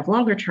 even if you have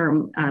longer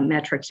term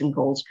metrics and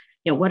goals,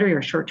 what are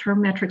your short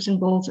term metrics and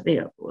goals?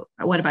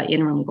 What about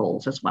interim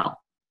goals as well?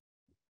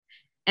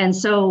 And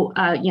so,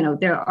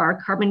 there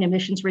are carbon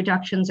emissions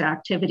reductions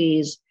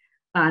activities.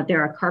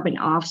 There are carbon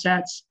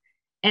offsets.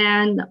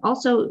 And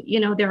also,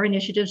 there are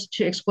initiatives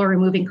to explore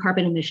removing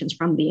carbon emissions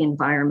from the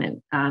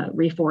environment,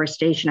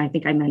 reforestation. I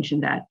think I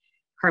mentioned that,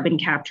 carbon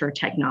capture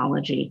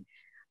technology.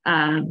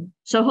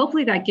 So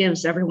hopefully that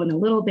gives everyone a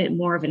little bit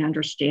more of an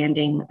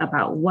understanding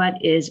about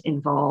what is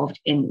involved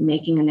in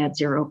making a net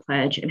zero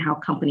pledge and how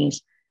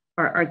companies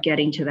are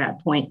getting to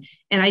that point.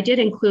 And I did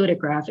include a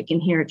graphic in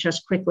here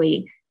just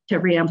quickly to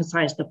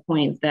reemphasize the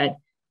point that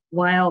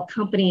while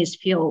companies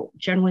feel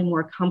generally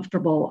more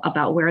comfortable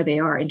about where they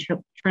are in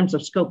terms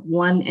of scope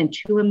 1 and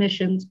 2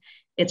 emissions,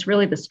 it's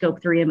really the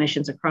scope 3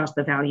 emissions across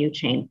the value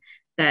chain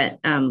that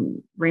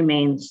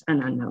remains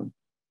an unknown.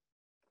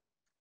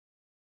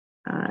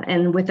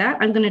 And with that,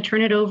 I'm going to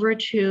turn it over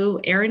to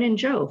Erin and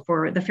Joe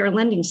for the fair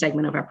lending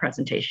segment of our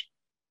presentation.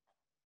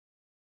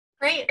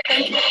 Great,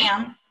 thank you,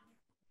 Pam.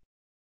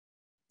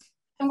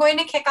 I'm going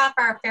to kick off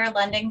our fair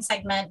lending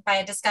segment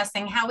by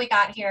discussing how we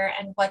got here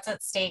and what's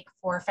at stake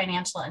for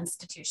financial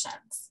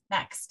institutions.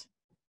 Next.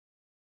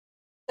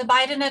 The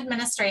Biden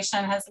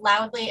administration has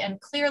loudly and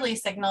clearly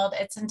signaled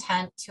its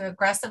intent to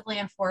aggressively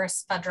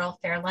enforce federal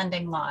fair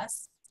lending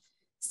laws.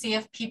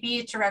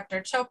 CFPB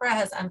Director Chopra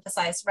has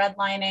emphasized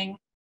redlining,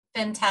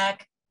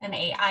 fintech, and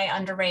AI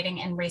underwriting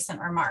in recent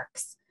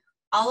remarks,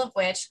 all of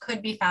which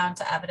could be found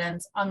to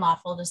evidence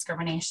unlawful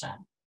discrimination.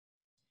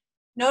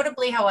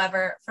 Notably,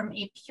 however, from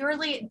a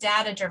purely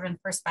data-driven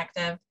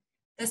perspective,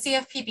 the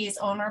CFPB's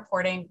own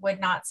reporting would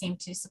not seem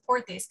to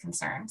support these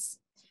concerns.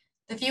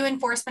 The few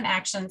enforcement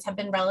actions have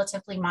been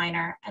relatively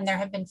minor, and there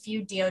have been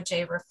few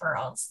DOJ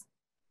referrals.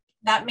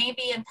 That may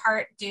be in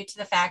part due to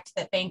the fact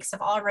that banks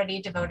have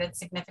already devoted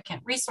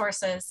significant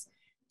resources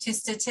to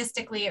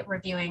statistically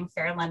reviewing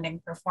fair lending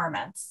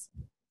performance.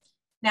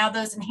 Now,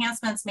 those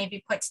enhancements may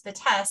be put to the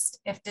test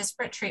if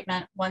disparate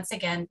treatment once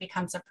again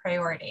becomes a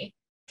priority,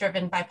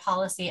 driven by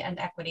policy and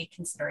equity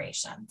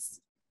considerations.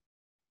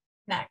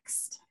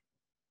 Next,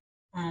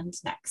 and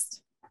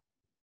next.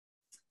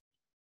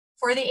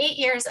 For the 8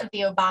 years of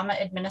the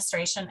Obama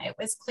administration, it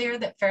was clear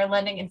that fair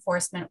lending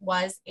enforcement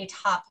was a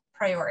top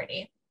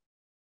priority.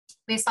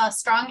 We saw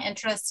strong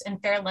interest in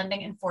fair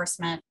lending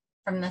enforcement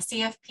from the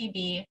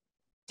CFPB,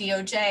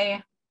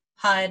 DOJ,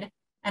 HUD,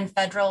 and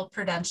federal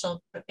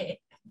prudential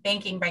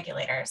banking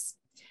regulators.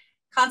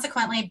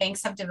 Consequently,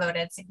 banks have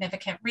devoted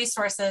significant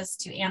resources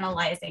to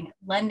analyzing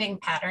lending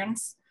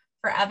patterns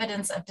for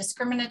evidence of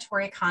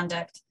discriminatory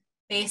conduct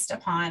based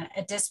upon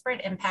a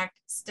disparate impact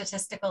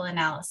statistical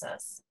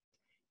analysis.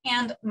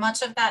 And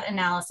much of that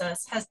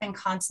analysis has been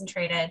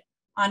concentrated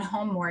on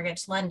home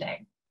mortgage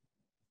lending.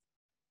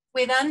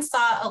 We then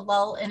saw a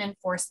lull in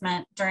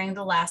enforcement during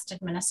the last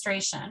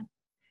administration.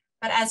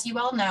 But as you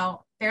all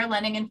know, fair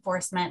lending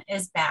enforcement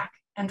is back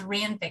and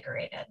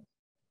reinvigorated.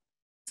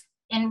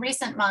 In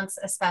recent months,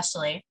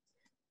 especially,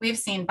 we've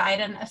seen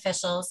Biden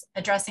officials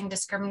addressing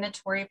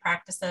discriminatory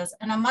practices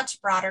in a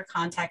much broader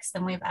context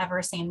than we've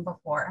ever seen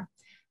before.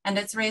 And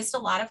it's raised a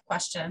lot of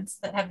questions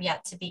that have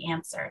yet to be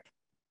answered.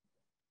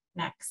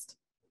 Next.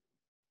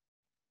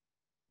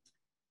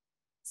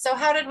 So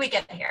how did we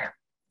get here?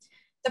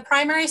 The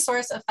primary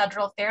source of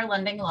federal fair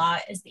lending law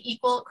is the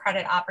Equal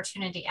Credit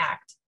Opportunity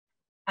Act,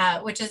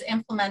 which is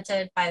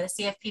implemented by the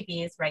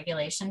CFPB's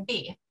Regulation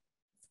B.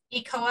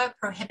 ECOA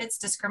prohibits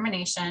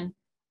discrimination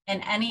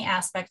in any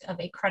aspect of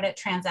a credit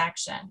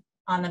transaction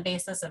on the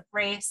basis of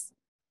race,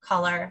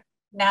 color,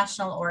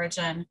 national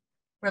origin,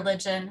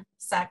 religion,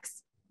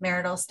 sex,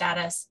 marital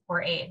status,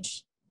 or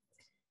age.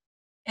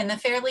 In the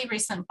fairly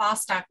recent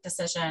Bostock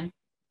decision,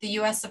 the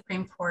US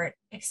Supreme Court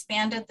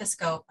expanded the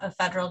scope of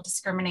federal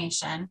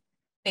discrimination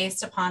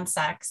based upon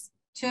sex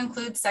to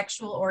include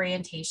sexual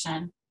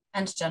orientation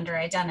and gender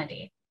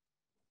identity.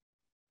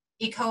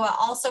 ECOA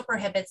also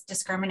prohibits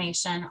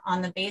discrimination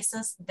on the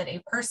basis that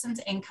a person's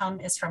income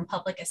is from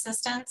public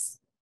assistance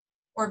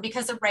or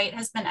because a right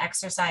has been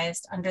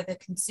exercised under the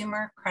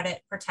Consumer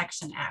Credit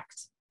Protection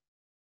Act.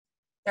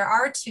 There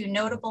are two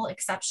notable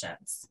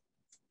exceptions.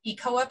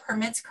 ECOA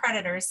permits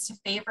creditors to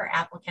favor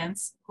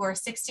applicants who are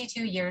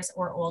 62 years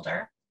or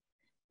older,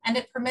 and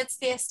it permits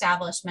the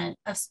establishment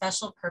of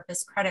special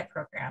purpose credit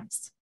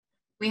programs.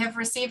 We have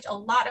received a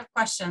lot of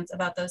questions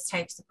about those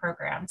types of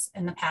programs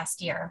in the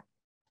past year.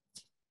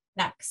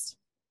 Next.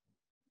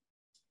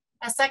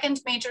 A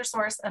second major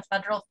source of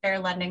federal fair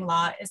lending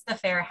law is the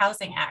Fair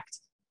Housing Act,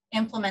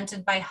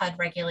 implemented by HUD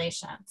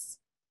regulations.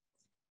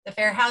 The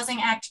Fair Housing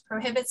Act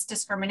prohibits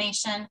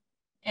discrimination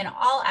in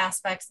all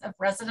aspects of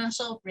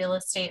residential real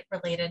estate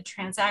related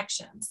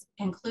transactions,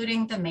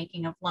 including the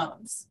making of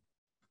loans.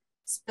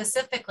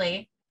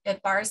 Specifically,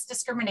 it bars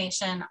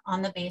discrimination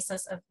on the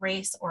basis of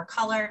race or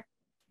color,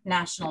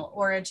 national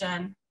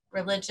origin,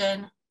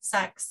 religion,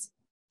 sex,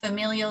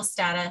 familial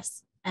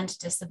status, and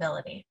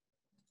disability.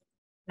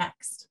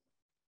 Next.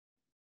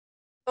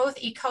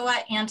 Both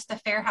ECOA and the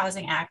Fair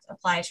Housing Act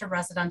apply to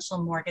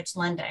residential mortgage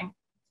lending.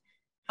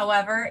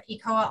 However,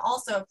 ECOA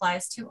also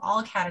applies to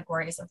all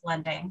categories of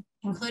lending,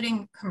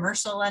 including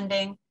commercial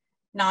lending,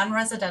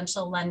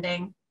 non-residential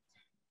lending,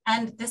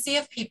 and the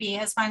CFPB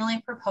has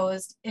finally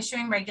proposed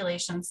issuing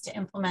regulations to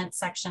implement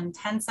Section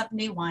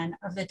 1071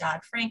 of the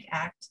Dodd-Frank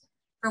Act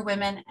for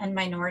women and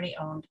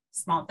minority-owned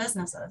small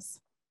businesses.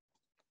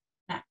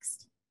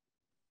 Next.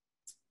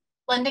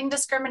 Lending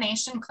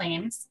discrimination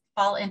claims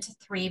fall into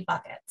three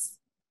buckets.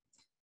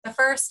 The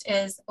first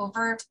is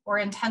overt or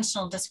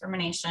intentional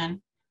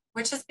discrimination,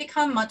 which has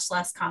become much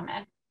less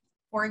common.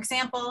 For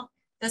example,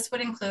 this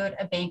would include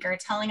a banker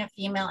telling a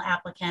female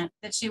applicant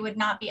that she would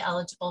not be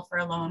eligible for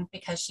a loan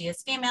because she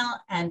is female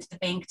and the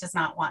bank does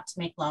not want to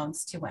make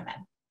loans to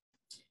women.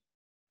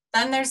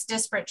 Then there's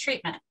disparate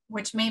treatment,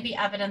 which may be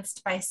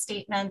evidenced by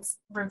statements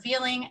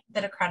revealing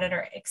that a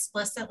creditor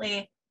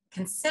explicitly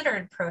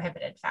considered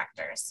prohibited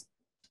factors.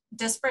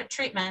 Disparate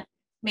treatment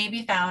may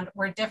be found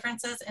where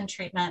differences in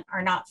treatment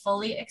are not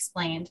fully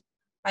explained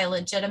by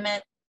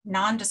legitimate,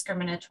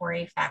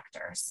 non-discriminatory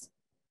factors.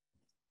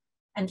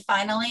 And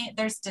finally,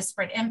 there's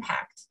disparate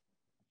impact.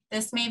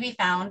 This may be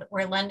found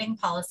where lending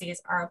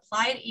policies are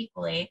applied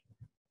equally,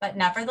 but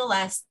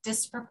nevertheless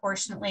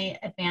disproportionately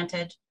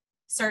advantage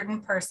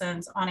certain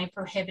persons on a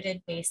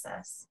prohibited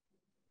basis.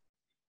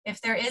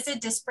 If there is a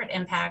disparate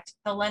impact,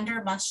 the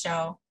lender must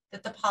show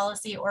that the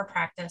policy or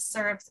practice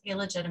serves a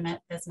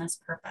legitimate business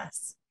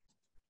purpose.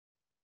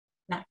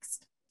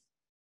 Next.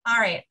 All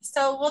right,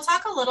 so we'll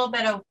talk a little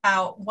bit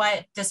about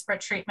what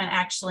disparate treatment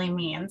actually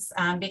means,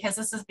 because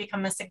this has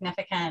become a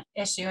significant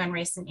issue in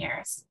recent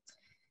years.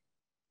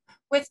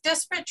 With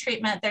disparate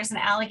treatment, there's an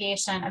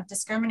allegation of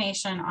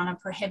discrimination on a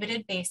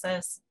prohibited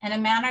basis in a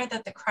manner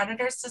that the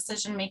creditor's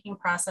decision-making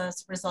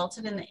process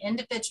resulted in the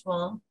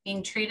individual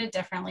being treated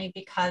differently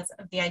because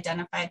of the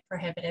identified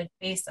prohibited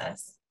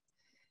basis.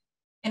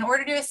 In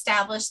order to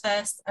establish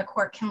this, a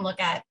court can look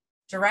at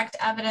direct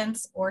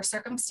evidence or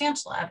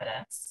circumstantial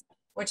evidence,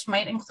 which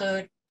might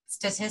include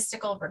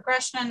statistical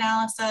regression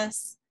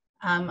analysis,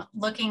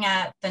 looking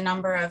at the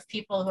number of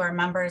people who are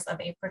members of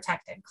a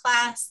protected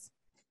class,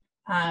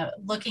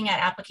 looking at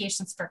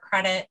applications for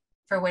credit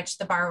for which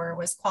the borrower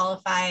was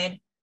qualified,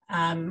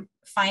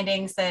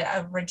 findings that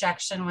a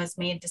rejection was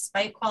made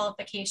despite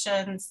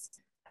qualifications,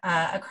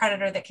 a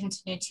creditor that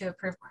continued to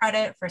approve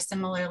credit for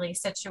similarly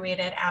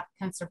situated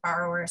applicants or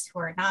borrowers who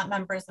are not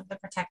members of the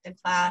protected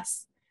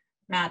class,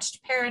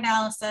 matched pair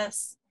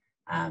analysis,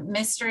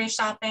 mystery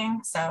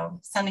shopping, so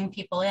sending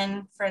people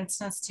in, for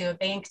instance, to a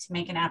bank to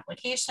make an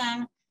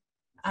application,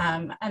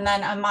 and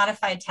then a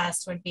modified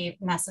test would be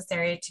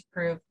necessary to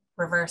prove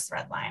reverse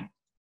redline.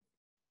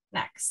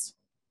 Next.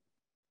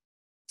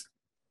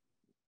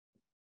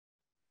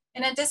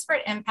 In a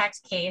disparate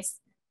impact case,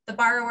 the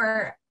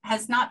borrower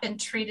has not been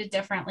treated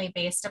differently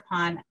based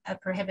upon a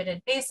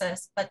prohibited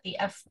basis, but the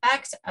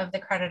effect of the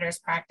creditor's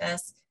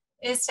practice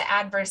is to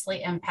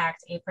adversely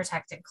impact a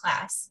protected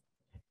class.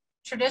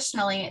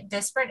 Traditionally,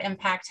 disparate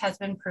impact has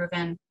been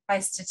proven by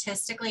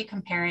statistically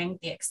comparing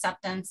the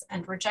acceptance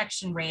and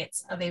rejection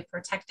rates of a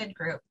protected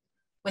group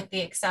with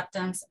the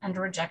acceptance and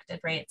rejected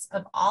rates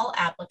of all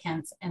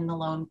applicants in the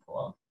loan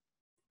pool.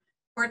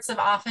 Courts have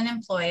often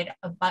employed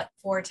a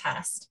but-for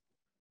test.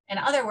 In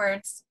other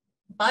words,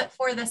 but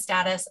for the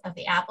status of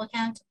the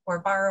applicant or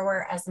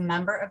borrower as a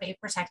member of a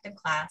protected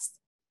class,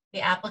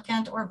 the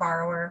applicant or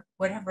borrower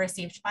would have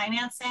received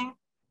financing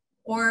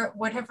or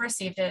would have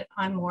received it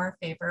on more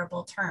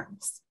favorable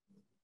terms.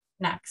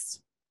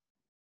 Next.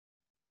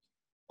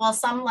 While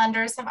some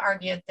lenders have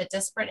argued that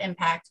disparate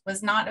impact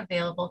was not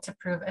available to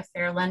prove a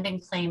fair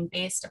lending claim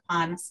based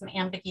upon some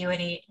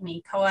ambiguity in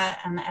ECOA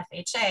and the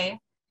FHA,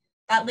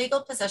 that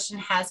legal position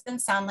has been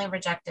soundly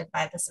rejected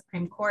by the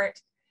Supreme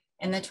Court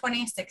in the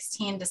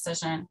 2016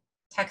 decision,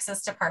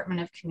 Texas Department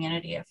of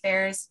Community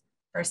Affairs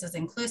versus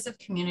Inclusive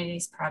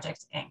Communities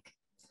Project, Inc.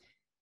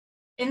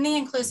 In the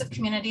Inclusive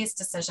Communities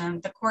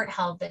decision, the court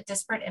held that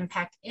disparate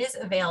impact is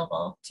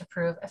available to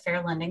prove a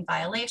fair lending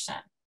violation.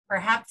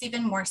 Perhaps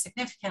even more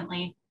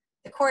significantly,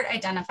 the court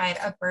identified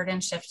a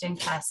burden shifting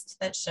test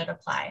that should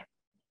apply.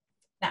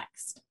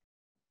 Next.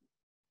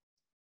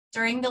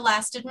 During the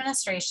last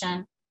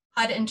administration,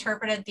 HUD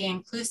interpreted the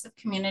Inclusive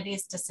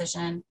Communities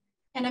decision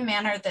in a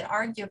manner that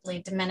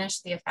arguably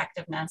diminished the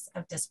effectiveness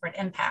of disparate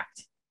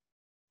impact.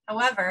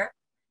 However,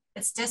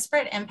 its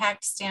disparate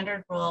impact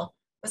standard rule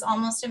was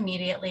almost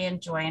immediately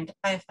enjoined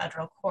by a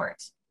federal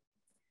court.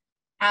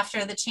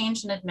 After the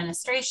change in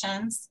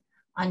administrations,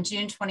 on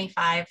June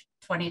 25,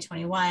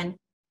 2021,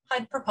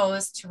 HUD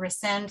proposed to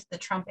rescind the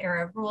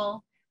Trump-era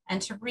rule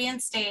and to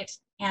reinstate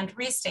and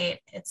restate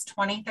its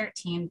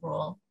 2013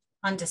 rule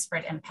on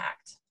disparate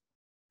impact.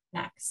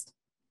 Next.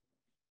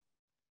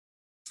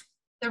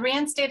 The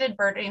reinstated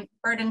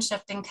burden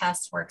shifting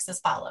test works as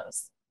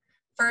follows.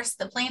 First,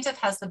 the plaintiff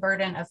has the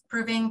burden of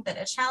proving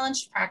that a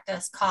challenged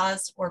practice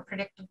caused or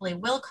predictably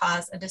will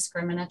cause a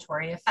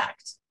discriminatory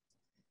effect.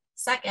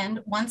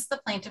 Second, once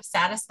the plaintiff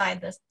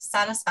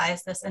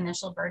satisfies this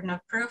initial burden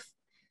of proof,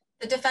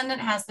 the defendant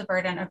has the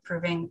burden of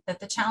proving that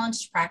the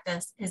challenged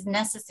practice is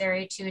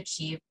necessary to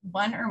achieve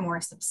one or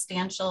more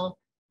substantial,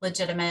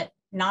 legitimate,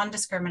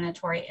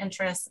 non-discriminatory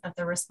interests of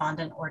the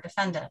respondent or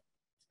defendant.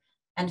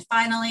 And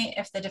finally,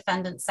 if the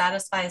defendant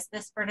satisfies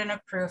this burden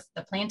of proof,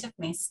 the plaintiff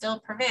may still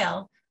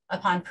prevail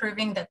upon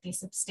proving that the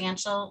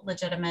substantial,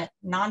 legitimate,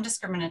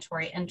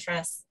 non-discriminatory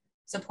interests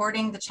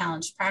supporting the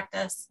challenged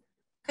practice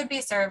could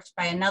be served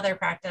by another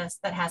practice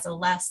that has a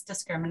less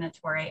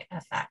discriminatory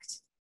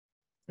effect.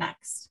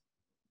 Next.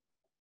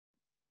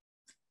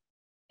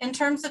 In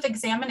terms of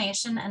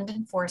examination and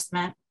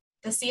enforcement,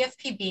 the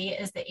CFPB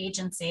is the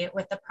agency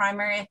with the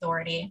primary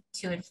authority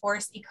to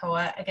enforce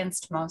ECOA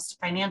against most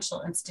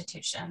financial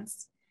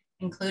institutions,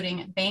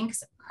 including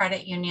banks,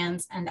 credit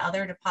unions, and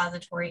other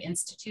depository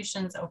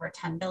institutions over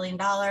 $10 billion,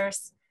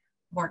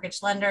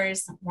 mortgage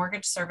lenders,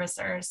 mortgage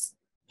servicers,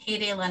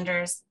 payday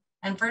lenders,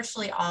 and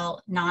virtually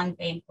all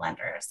non-bank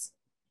lenders.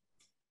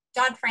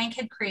 Dodd-Frank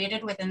had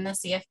created within the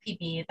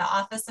CFPB the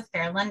Office of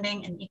Fair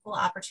Lending and Equal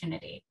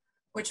Opportunity,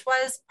 which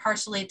was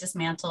partially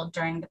dismantled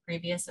during the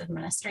previous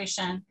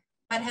administration,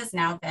 but has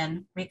now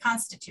been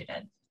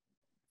reconstituted.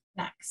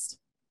 Next.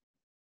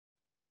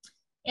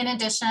 In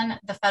addition,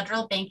 the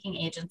federal banking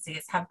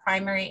agencies have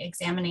primary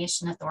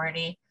examination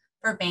authority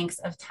for banks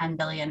of 10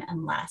 billion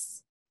and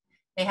less.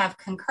 They have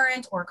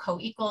concurrent or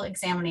co-equal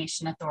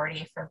examination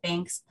authority for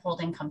banks,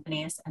 holding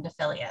companies, and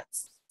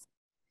affiliates.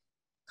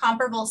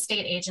 Comparable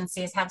state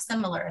agencies have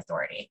similar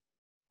authority.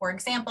 For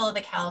example,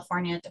 the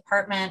California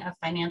Department of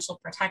Financial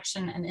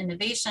Protection and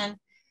Innovation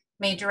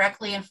may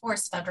directly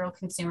enforce federal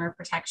consumer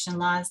protection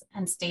laws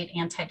and state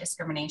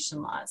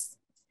anti-discrimination laws.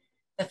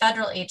 The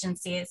federal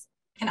agencies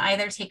can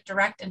either take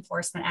direct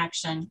enforcement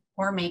action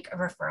or make a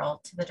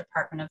referral to the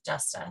Department of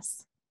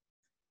Justice.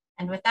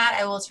 And with that,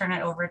 I will turn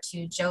it over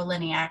to Joe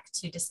Liniak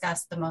to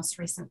discuss the most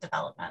recent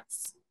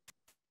developments.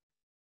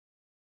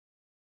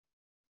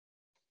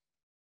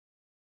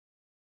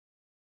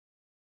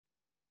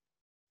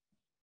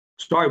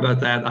 Sorry about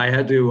that. I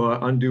had to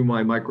undo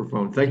my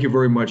microphone. Thank you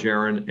very much,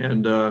 Erin,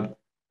 and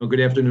good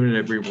afternoon,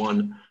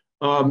 everyone.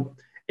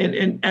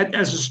 And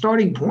as a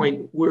starting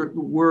point,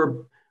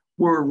 we're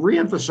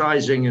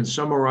reemphasizing and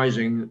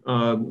summarizing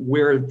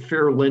where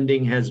fair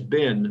lending has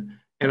been.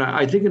 And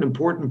I think an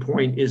important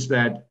point is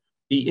that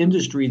the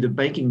industry, the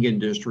banking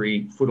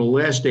industry, for the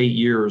last 8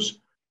 years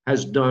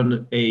has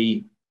done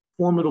a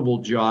formidable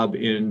job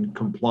in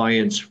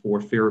compliance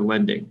for fair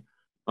lending.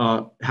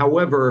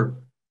 However,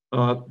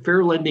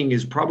 fair lending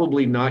is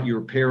probably not your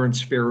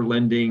parents' fair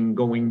lending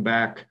going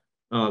back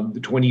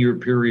the 20-year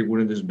period when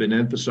it has been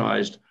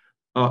emphasized.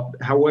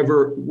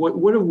 However,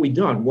 what have we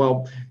done?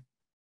 Well,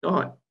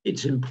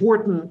 it's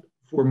important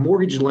for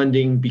mortgage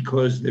lending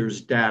because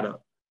there's data.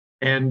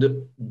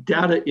 And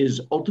data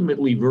is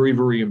ultimately very,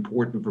 very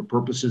important for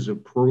purposes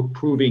of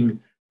proving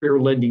fair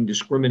lending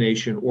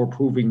discrimination or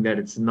proving that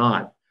it's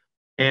not.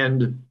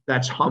 And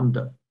that's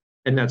HMDA,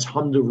 and that's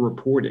HMDA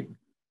reporting.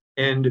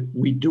 And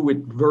we do it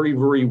very,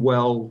 very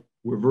well.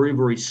 We're very,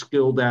 very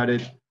skilled at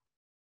it.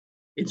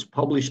 It's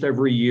published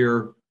every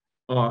year.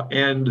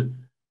 And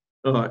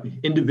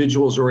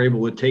individuals are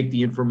able to take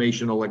the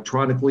information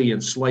electronically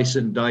and slice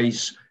and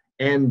dice.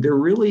 And they're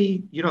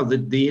really,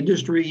 the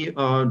industry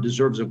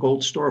deserves a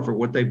gold star for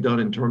what they've done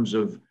in terms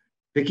of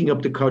picking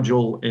up the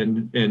cudgel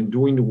and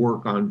doing the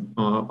work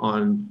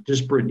on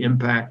disparate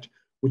impact,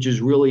 which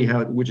has really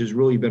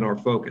been our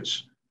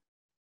focus.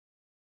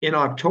 In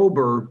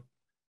October,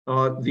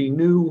 the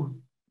new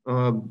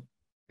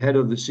head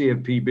of the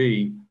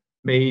CFPB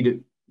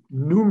made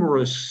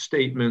numerous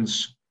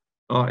statements,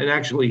 and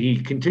actually he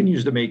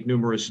continues to make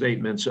numerous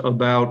statements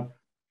about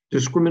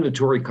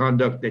discriminatory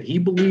conduct that he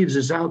believes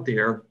is out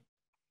there.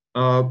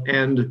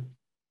 And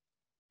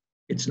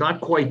it's not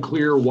quite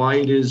clear why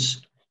it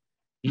is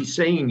he's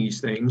saying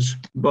these things,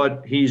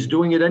 but he's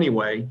doing it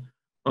anyway.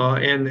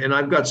 And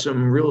I've got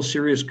some real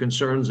serious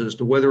concerns as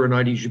to whether or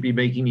not he should be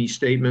making these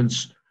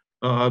statements.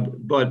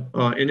 But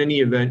in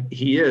any event,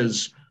 he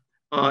is.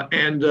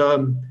 And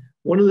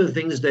one of the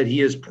things that he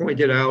has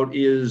pointed out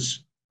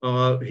is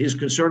his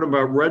concern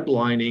about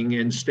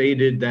redlining, and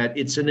stated that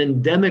it's an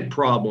endemic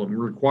problem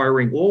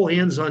requiring all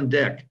hands on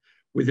deck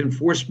with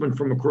enforcement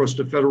from across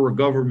the federal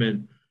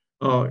government,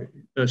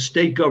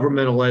 state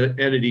governmental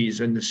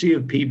entities, and the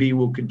CFPB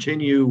will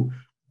continue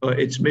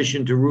its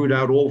mission to root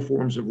out all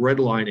forms of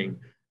redlining.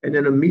 And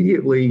then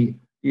immediately,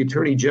 the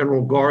Attorney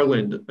General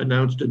Garland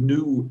announced a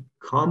new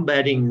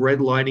combating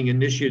redlining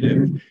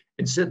initiative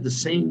and said the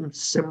same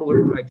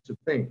similar types of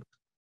things.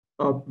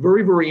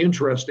 Very, very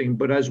interesting,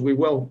 but as we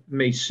well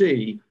may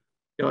see,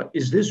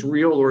 is this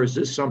real, or is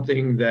this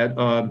something that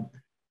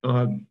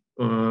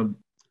Mr.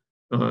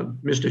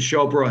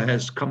 Chopra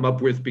has come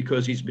up with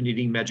because he's been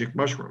eating magic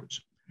mushrooms?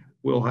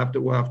 We'll have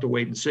to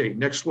wait and see.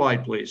 Next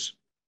slide, please.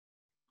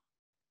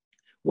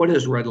 What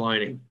is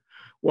redlining?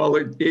 Well,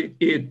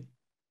 it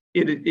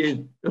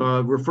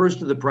refers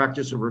to the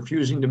practice of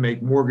refusing to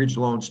make mortgage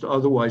loans to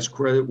otherwise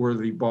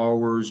creditworthy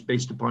borrowers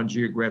based upon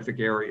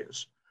geographic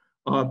areas.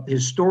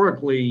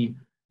 Historically,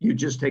 you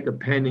just take a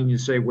pen and you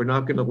say, we're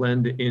not going to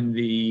lend in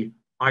the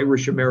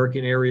Irish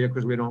American area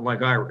because we don't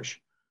like Irish.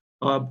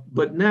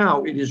 But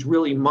now it is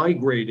really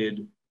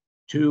migrated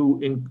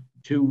to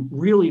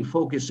really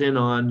focus in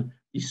on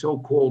the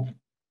so-called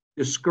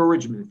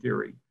discouragement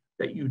theory,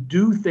 that you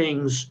do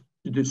things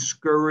to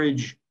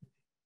discourage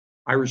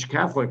Irish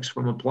Catholics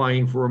from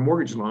applying for a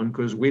mortgage loan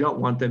because we don't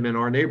want them in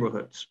our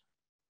neighborhoods.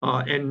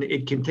 And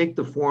it can take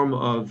the form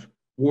of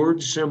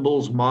words,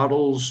 symbols,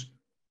 models,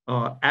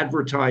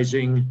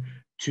 advertising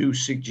to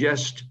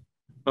suggest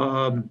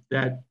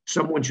that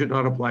someone should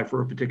not apply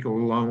for a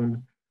particular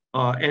loan.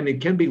 And it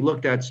can be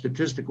looked at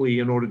statistically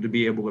in order to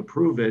be able to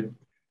prove it.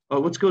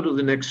 Let's go to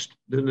the next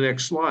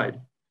slide.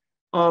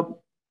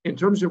 In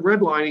terms of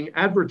redlining,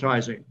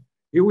 advertising.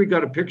 Here we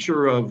got a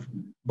picture of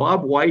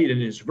Bob White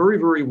and his very,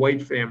 very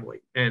white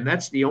family. And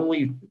that's the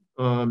only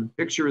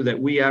picture that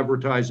we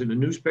advertise in the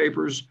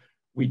newspapers.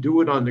 We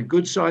do it on the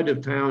good side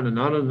of town and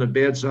not on the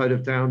bad side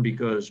of town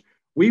because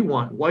we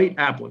want white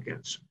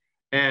applicants.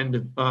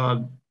 And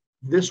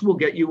this will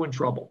get you in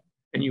trouble.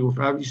 And you have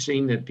probably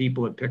seen that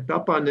people have picked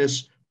up on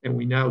this, and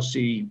we now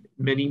see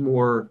many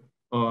more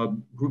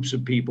groups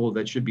of people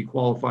that should be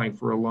qualifying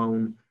for a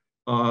loan.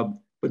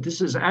 But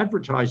this is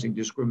advertising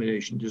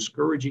discrimination,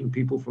 discouraging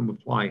people from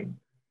applying.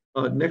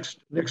 Next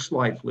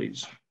slide,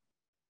 please.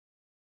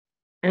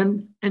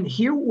 And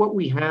here what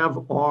we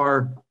have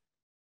are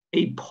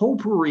a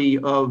potpourri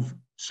of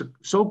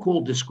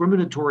so-called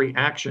discriminatory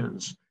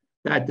actions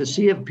that the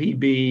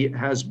CFPB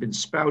has been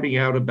spouting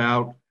out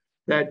about,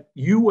 that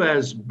you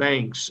as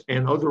banks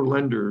and other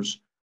lenders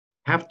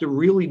have to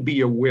really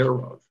be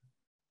aware of.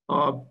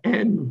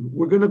 And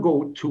we're going to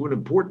go to an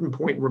important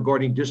point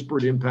regarding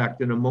disparate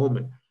impact in a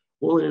moment.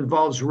 Well, it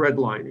involves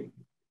redlining,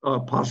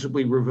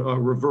 possibly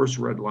reverse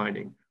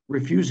redlining,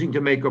 refusing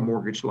to make a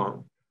mortgage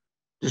loan,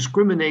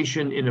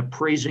 discrimination in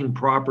appraising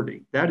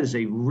property. That is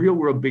a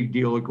real big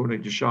deal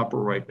according to Shopper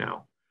right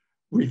now.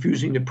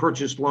 Refusing to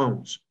purchase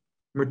loans,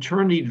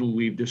 maternity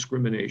leave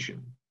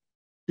discrimination,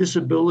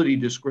 disability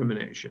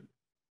discrimination,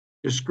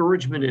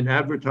 discouragement in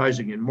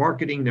advertising and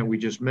marketing that we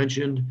just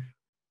mentioned,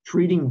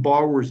 treating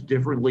borrowers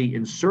differently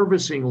in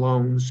servicing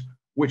loans,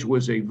 which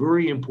was a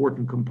very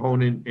important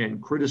component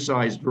and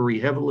criticized very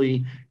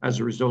heavily as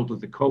a result of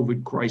the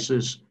COVID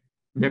crisis.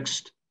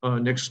 Next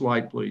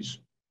slide, please.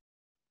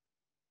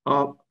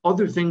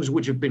 Other things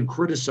which have been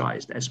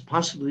criticized as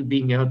possibly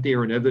being out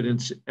there and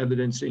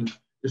evidencing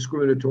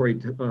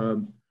discriminatory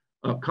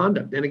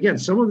conduct. And again,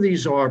 some of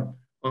these are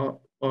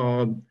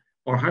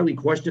highly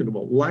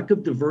questionable. Lack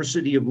of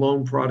diversity of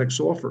loan products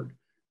offered.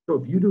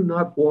 So if you do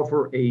not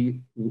offer a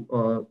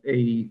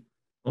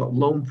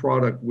loan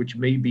product which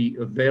may be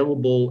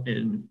available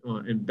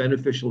and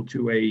beneficial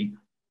to a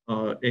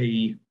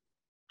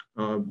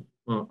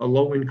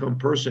low-income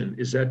person,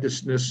 is that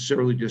this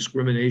necessarily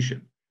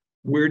discrimination?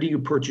 Where do you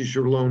purchase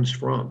your loans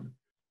from?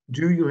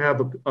 Do you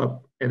have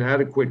an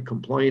adequate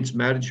compliance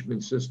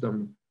management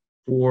system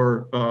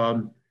for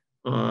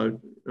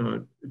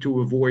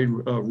to avoid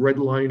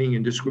redlining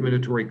and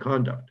discriminatory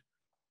conduct?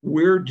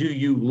 Where do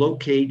you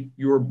locate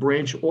your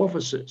branch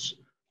offices?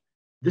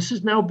 This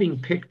is now being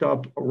picked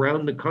up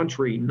around the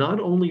country,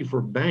 not only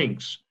for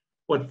banks,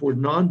 but for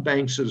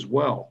non-banks as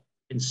well.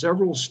 And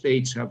several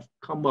states have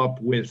come up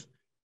with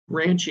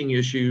branching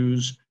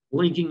issues,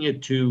 linking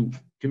it to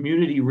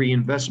Community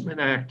Reinvestment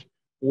Act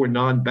for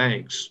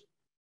non-banks.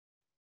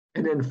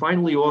 And then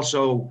finally,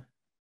 also,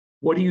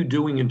 what are you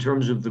doing in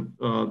terms of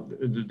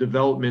the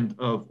development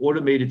of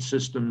automated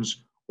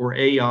systems or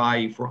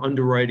AI for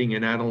underwriting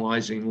and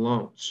analyzing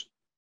loans?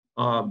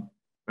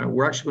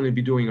 We're actually going to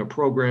be doing a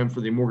program for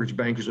the Mortgage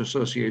Bankers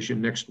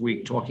Association next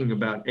week talking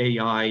about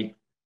AI,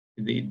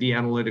 the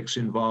analytics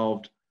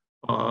involved,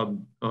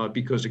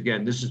 because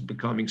again, this is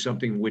becoming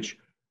something which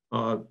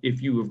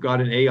if you have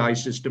got an AI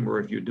system or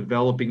if you're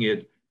developing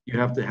it, you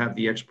have to have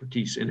the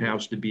expertise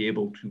in-house to be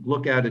able to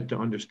look at it, to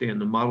understand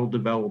the model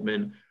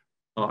development,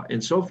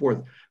 and so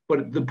forth.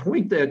 But the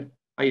point that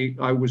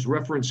I was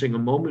referencing a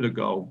moment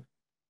ago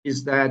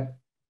is that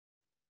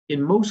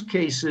in most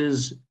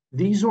cases,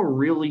 these are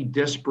really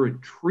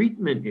disparate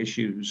treatment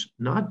issues,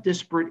 not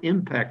disparate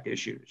impact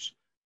issues.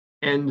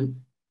 And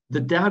the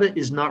data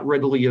is not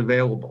readily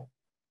available.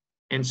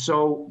 And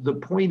so the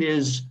point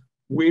is,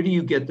 where do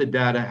you get the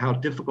data? How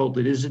difficult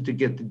is it to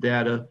get the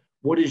data?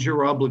 What is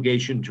your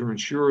obligation to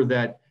ensure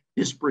that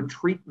disparate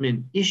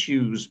treatment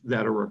issues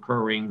that are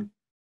occurring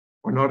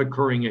are not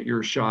occurring at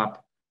your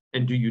shop?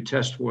 And do you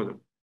test for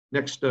them?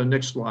 Next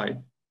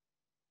slide.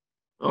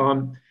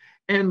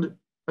 And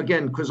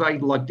again, because I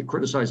like to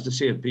criticize the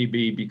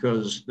CFPB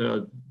because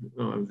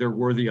they're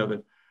worthy of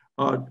it.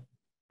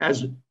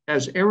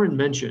 As Erin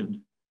mentioned,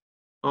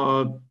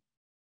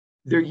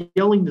 they're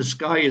yelling the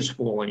sky is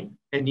falling,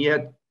 and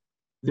yet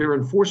their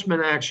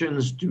enforcement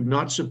actions do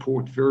not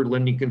support fair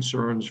lending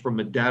concerns from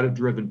a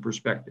data-driven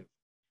perspective.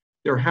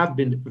 There have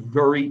been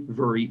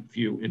very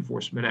few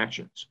enforcement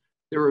actions.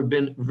 There have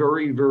been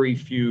very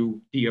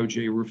few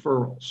DOJ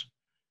referrals.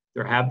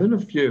 There have been a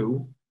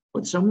few,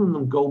 but some of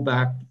them go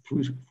back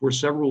for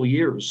several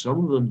years.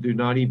 Some of them do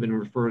not even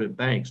refer to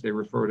banks. They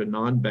refer to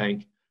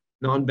non-bank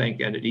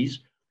entities.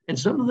 And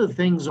some of the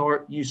things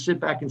are, you sit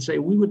back and say,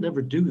 we would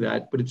never do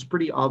that, but it's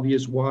pretty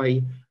obvious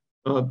why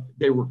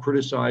they were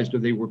criticized or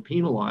they were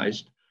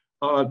penalized.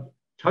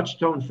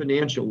 Touchstone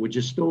Financial, which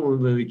is still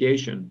in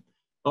litigation,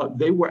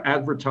 they were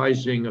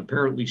advertising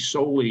apparently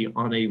solely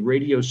on a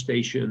radio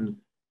station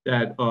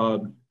that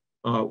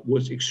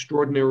was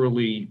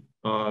extraordinarily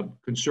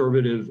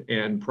conservative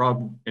and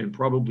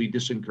probably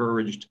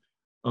disencouraged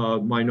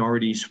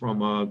minorities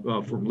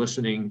from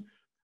listening.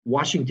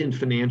 Washington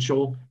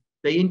Financial,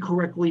 they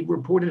incorrectly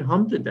reported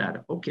HMDA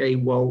data. Okay,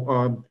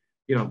 well,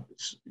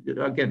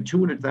 again,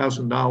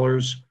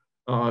 $200,000.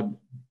 I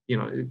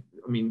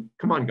mean,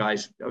 come on,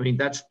 guys. I mean,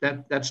 that's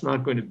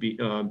not going to be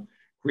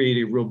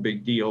create a real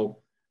big deal.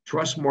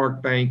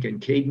 Trustmark Bank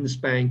and Cadence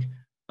Bank,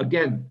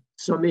 again,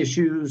 some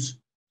issues,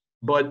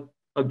 but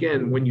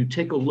again, when you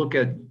take a look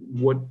at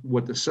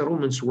what the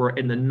settlements were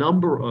and the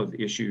number of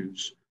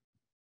issues,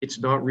 it's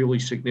not really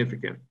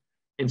significant.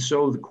 And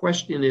so the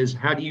question is,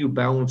 how do you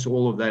balance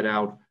all of that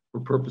out for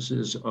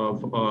purposes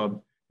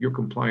of your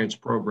compliance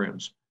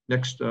programs.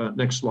 Next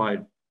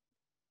slide.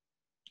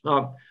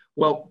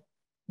 Well,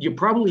 you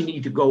probably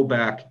need to go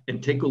back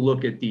and take a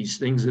look at these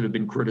things that have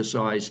been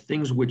criticized,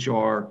 things which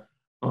are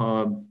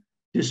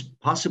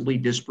possibly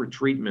disparate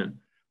treatment.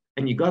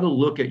 And you got to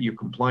look at your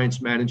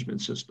compliance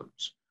management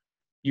systems.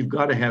 You've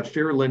got to have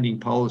fair lending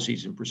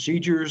policies and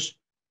procedures.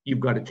 You've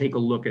got to take a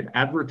look at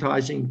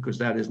advertising, because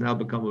that has now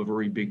become a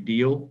very big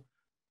deal.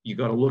 You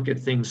got to look at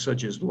things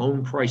such as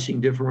loan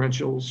pricing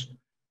differentials,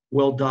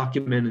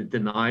 well-documented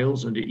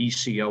denials under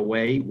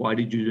ECOA. Why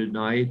did you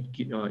deny it?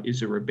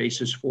 Is there a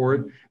basis for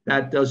it?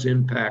 That does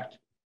impact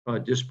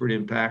disparate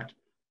impact.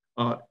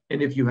 And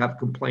if you have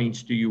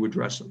complaints, do you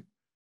address them?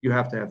 You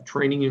have to have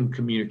training and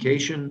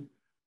communication.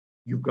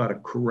 You've got to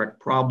correct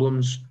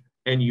problems,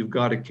 and you've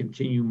got to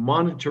continue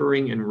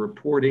monitoring and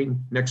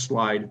reporting. Next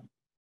slide.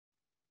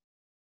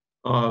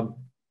 And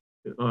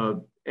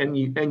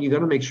you got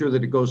to make sure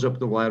that it goes up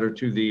the ladder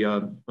to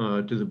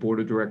the board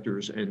of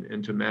directors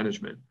and to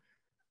management.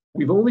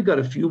 We've only got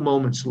a few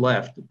moments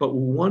left, but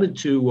we wanted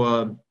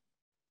to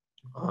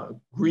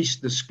grease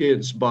the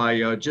skids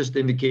by just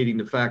indicating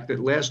the fact that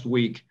last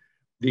week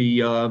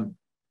the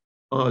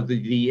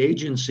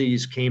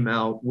agencies came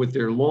out with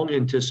their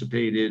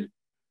long-anticipated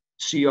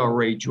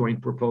CRA joint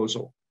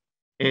proposal.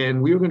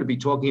 And we are going to be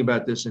talking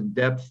about this in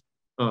depth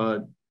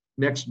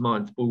next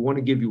month, but we want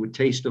to give you a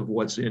taste of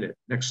what's in it.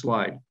 Next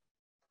slide.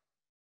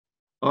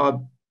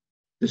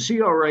 The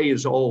CRA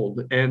is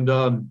old, and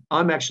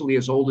I'm actually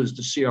as old as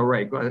the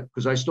CRA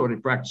because I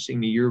started practicing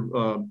the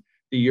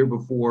year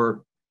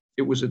before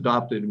it was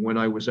adopted when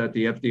I was at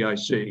the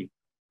FDIC.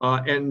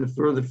 And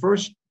for the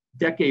first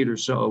decade or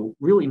so,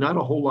 really not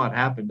a whole lot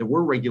happened. There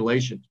were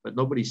regulations, but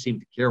nobody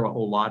seemed to care a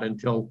whole lot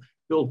until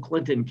Bill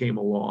Clinton came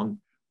along,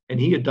 and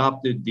he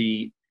adopted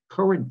the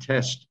current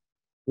test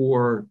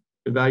for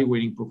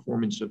evaluating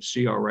performance of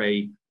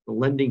CRA, the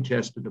lending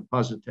test, the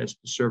deposit test,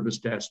 the service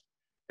test.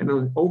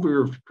 And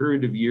over a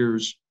period of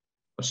years,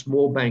 a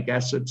small bank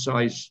asset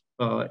size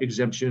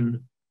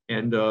exemption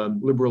and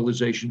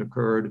liberalization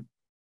occurred,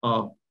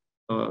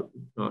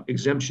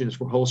 exemptions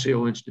for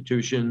wholesale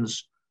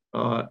institutions,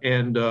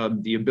 and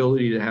the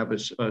ability to have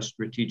a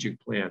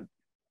strategic plan.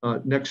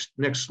 Next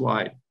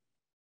slide.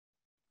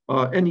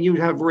 And you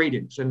have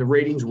ratings, and the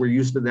ratings, we're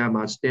used to them: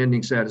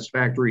 outstanding,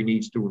 satisfactory,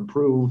 needs to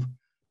improve.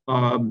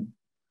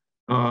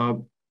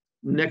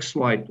 Next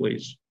slide,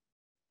 please.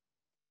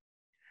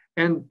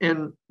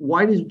 And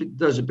why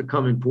does it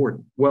become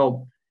important?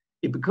 Well,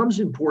 it becomes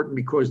important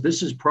because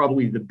this is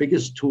probably the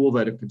biggest tool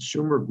that a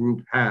consumer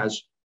group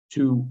has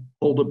to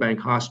hold a bank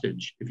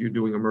hostage if you're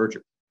doing a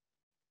merger.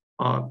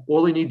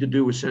 All they need to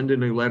do is send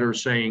in a letter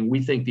saying, we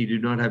think they do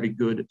not have a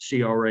good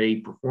CRA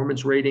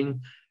performance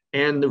rating,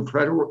 and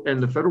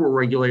the federal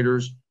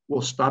regulators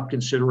will stop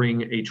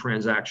considering a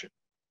transaction,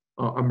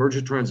 a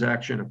merger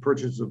transaction, a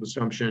purchase of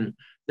assumption,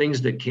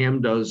 things that CAM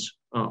does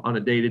on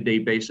a day-to-day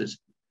basis.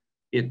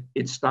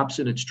 It stops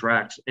in its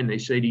tracks, and they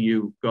say to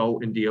you, go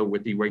and deal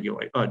with the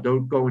regulator.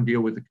 Don't go and deal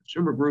with the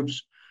consumer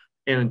groups.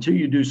 And until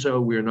you do so,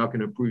 we are not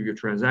going to approve your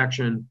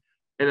transaction.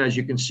 And as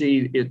you can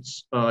see,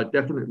 it's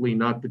definitely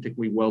not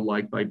particularly well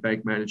liked by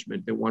bank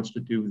management that wants to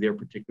do their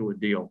particular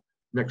deal.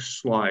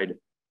 Next slide.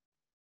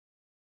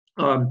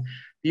 The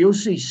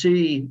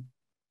OCC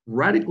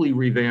radically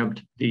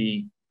revamped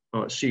the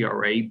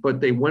CRA,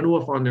 but they went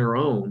off on their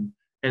own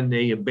and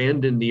they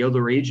abandoned the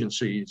other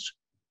agencies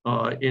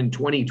in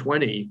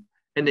 2020.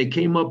 And they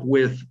came up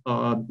with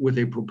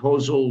a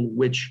proposal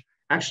which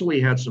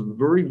actually had some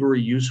very, very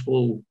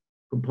useful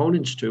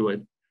components to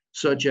it,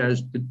 such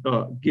as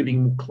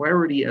giving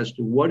clarity as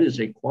to what is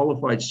a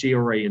qualified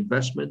CRA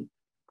investment,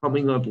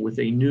 coming up with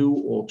a new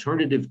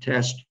alternative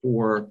test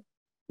for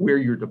where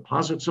your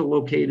deposits are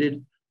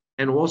located,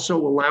 and also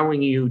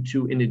allowing you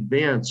to, in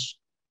advance,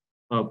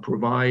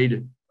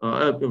 obtain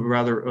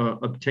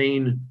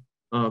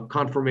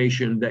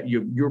confirmation that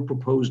your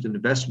proposed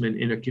investment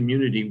in a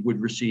community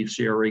would receive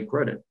CRA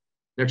credit.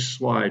 Next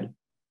slide.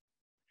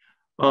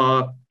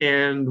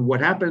 And what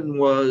happened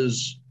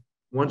was,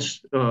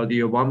 once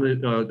the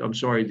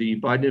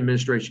Biden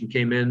administration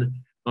came in,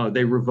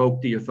 they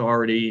revoked the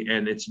authority,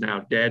 and it's now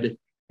dead.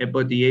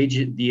 But the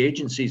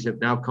agencies have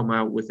now come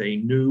out with a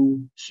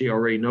new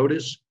CRA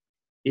notice.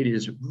 It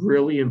is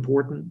really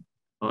important.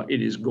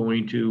 It is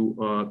going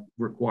to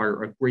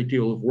require a great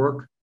deal of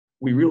work.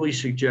 We really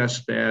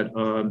suggest that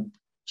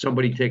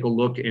somebody take a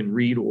look and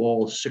read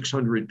all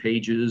 600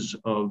 pages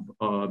of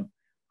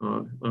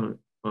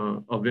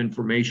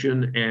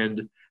information,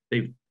 and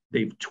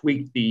they've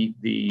tweaked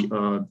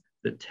the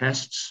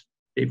tests.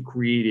 They've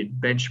created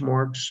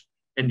benchmarks,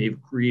 and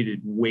they've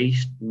created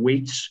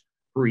weights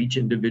for each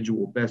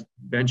individual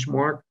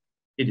benchmark.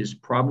 It is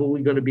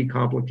probably going to be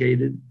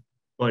complicated,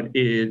 but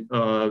it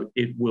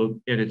will,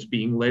 and it's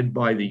being led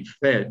by the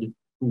Fed,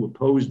 who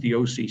opposed the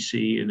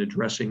OCC in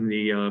addressing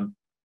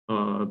when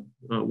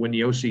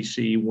the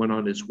OCC went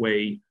on its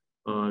way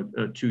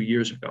 2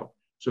 years ago.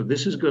 So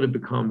this is going to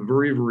become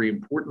very, very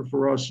important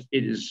for us.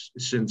 It is,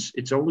 since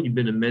it's only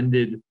been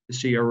amended,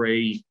 the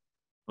CRA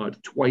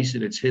twice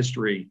in its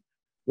history.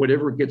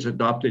 Whatever gets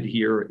adopted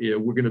here,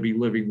 we're going to be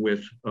living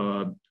with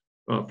for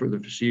the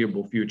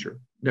foreseeable future.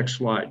 Next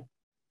slide.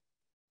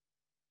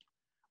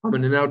 I'm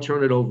going to now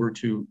turn it over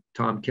to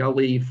Tom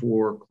Kelly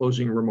for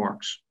closing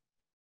remarks.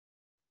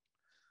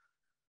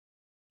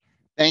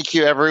 Thank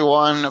you,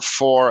 everyone,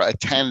 for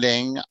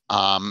attending.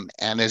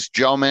 And as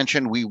Joe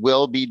mentioned, we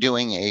will be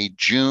doing a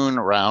June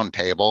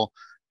roundtable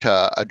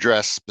to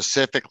address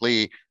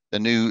specifically the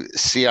new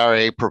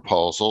CRA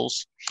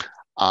proposals.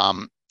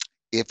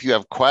 If you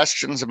have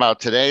questions about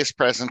today's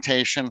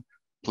presentation,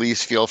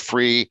 please feel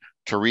free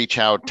to reach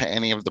out to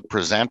any of the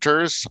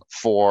presenters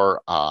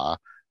for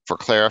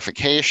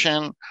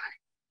clarification.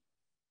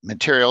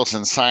 Materials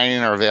and signing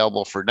are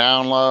available for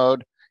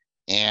download,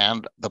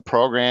 and the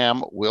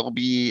program will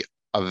be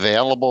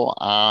available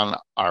on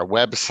our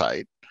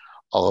website,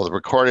 although the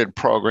recorded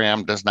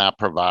program does not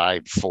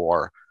provide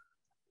for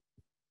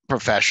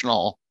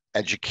professional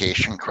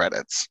education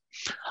credits.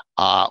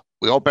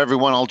 We hope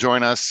everyone will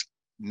join us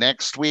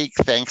next week.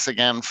 Thanks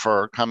again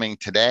for coming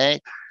today,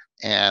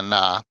 and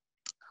I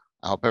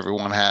hope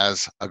everyone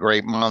has a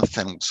great month,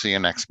 and we'll see you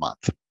next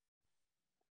month.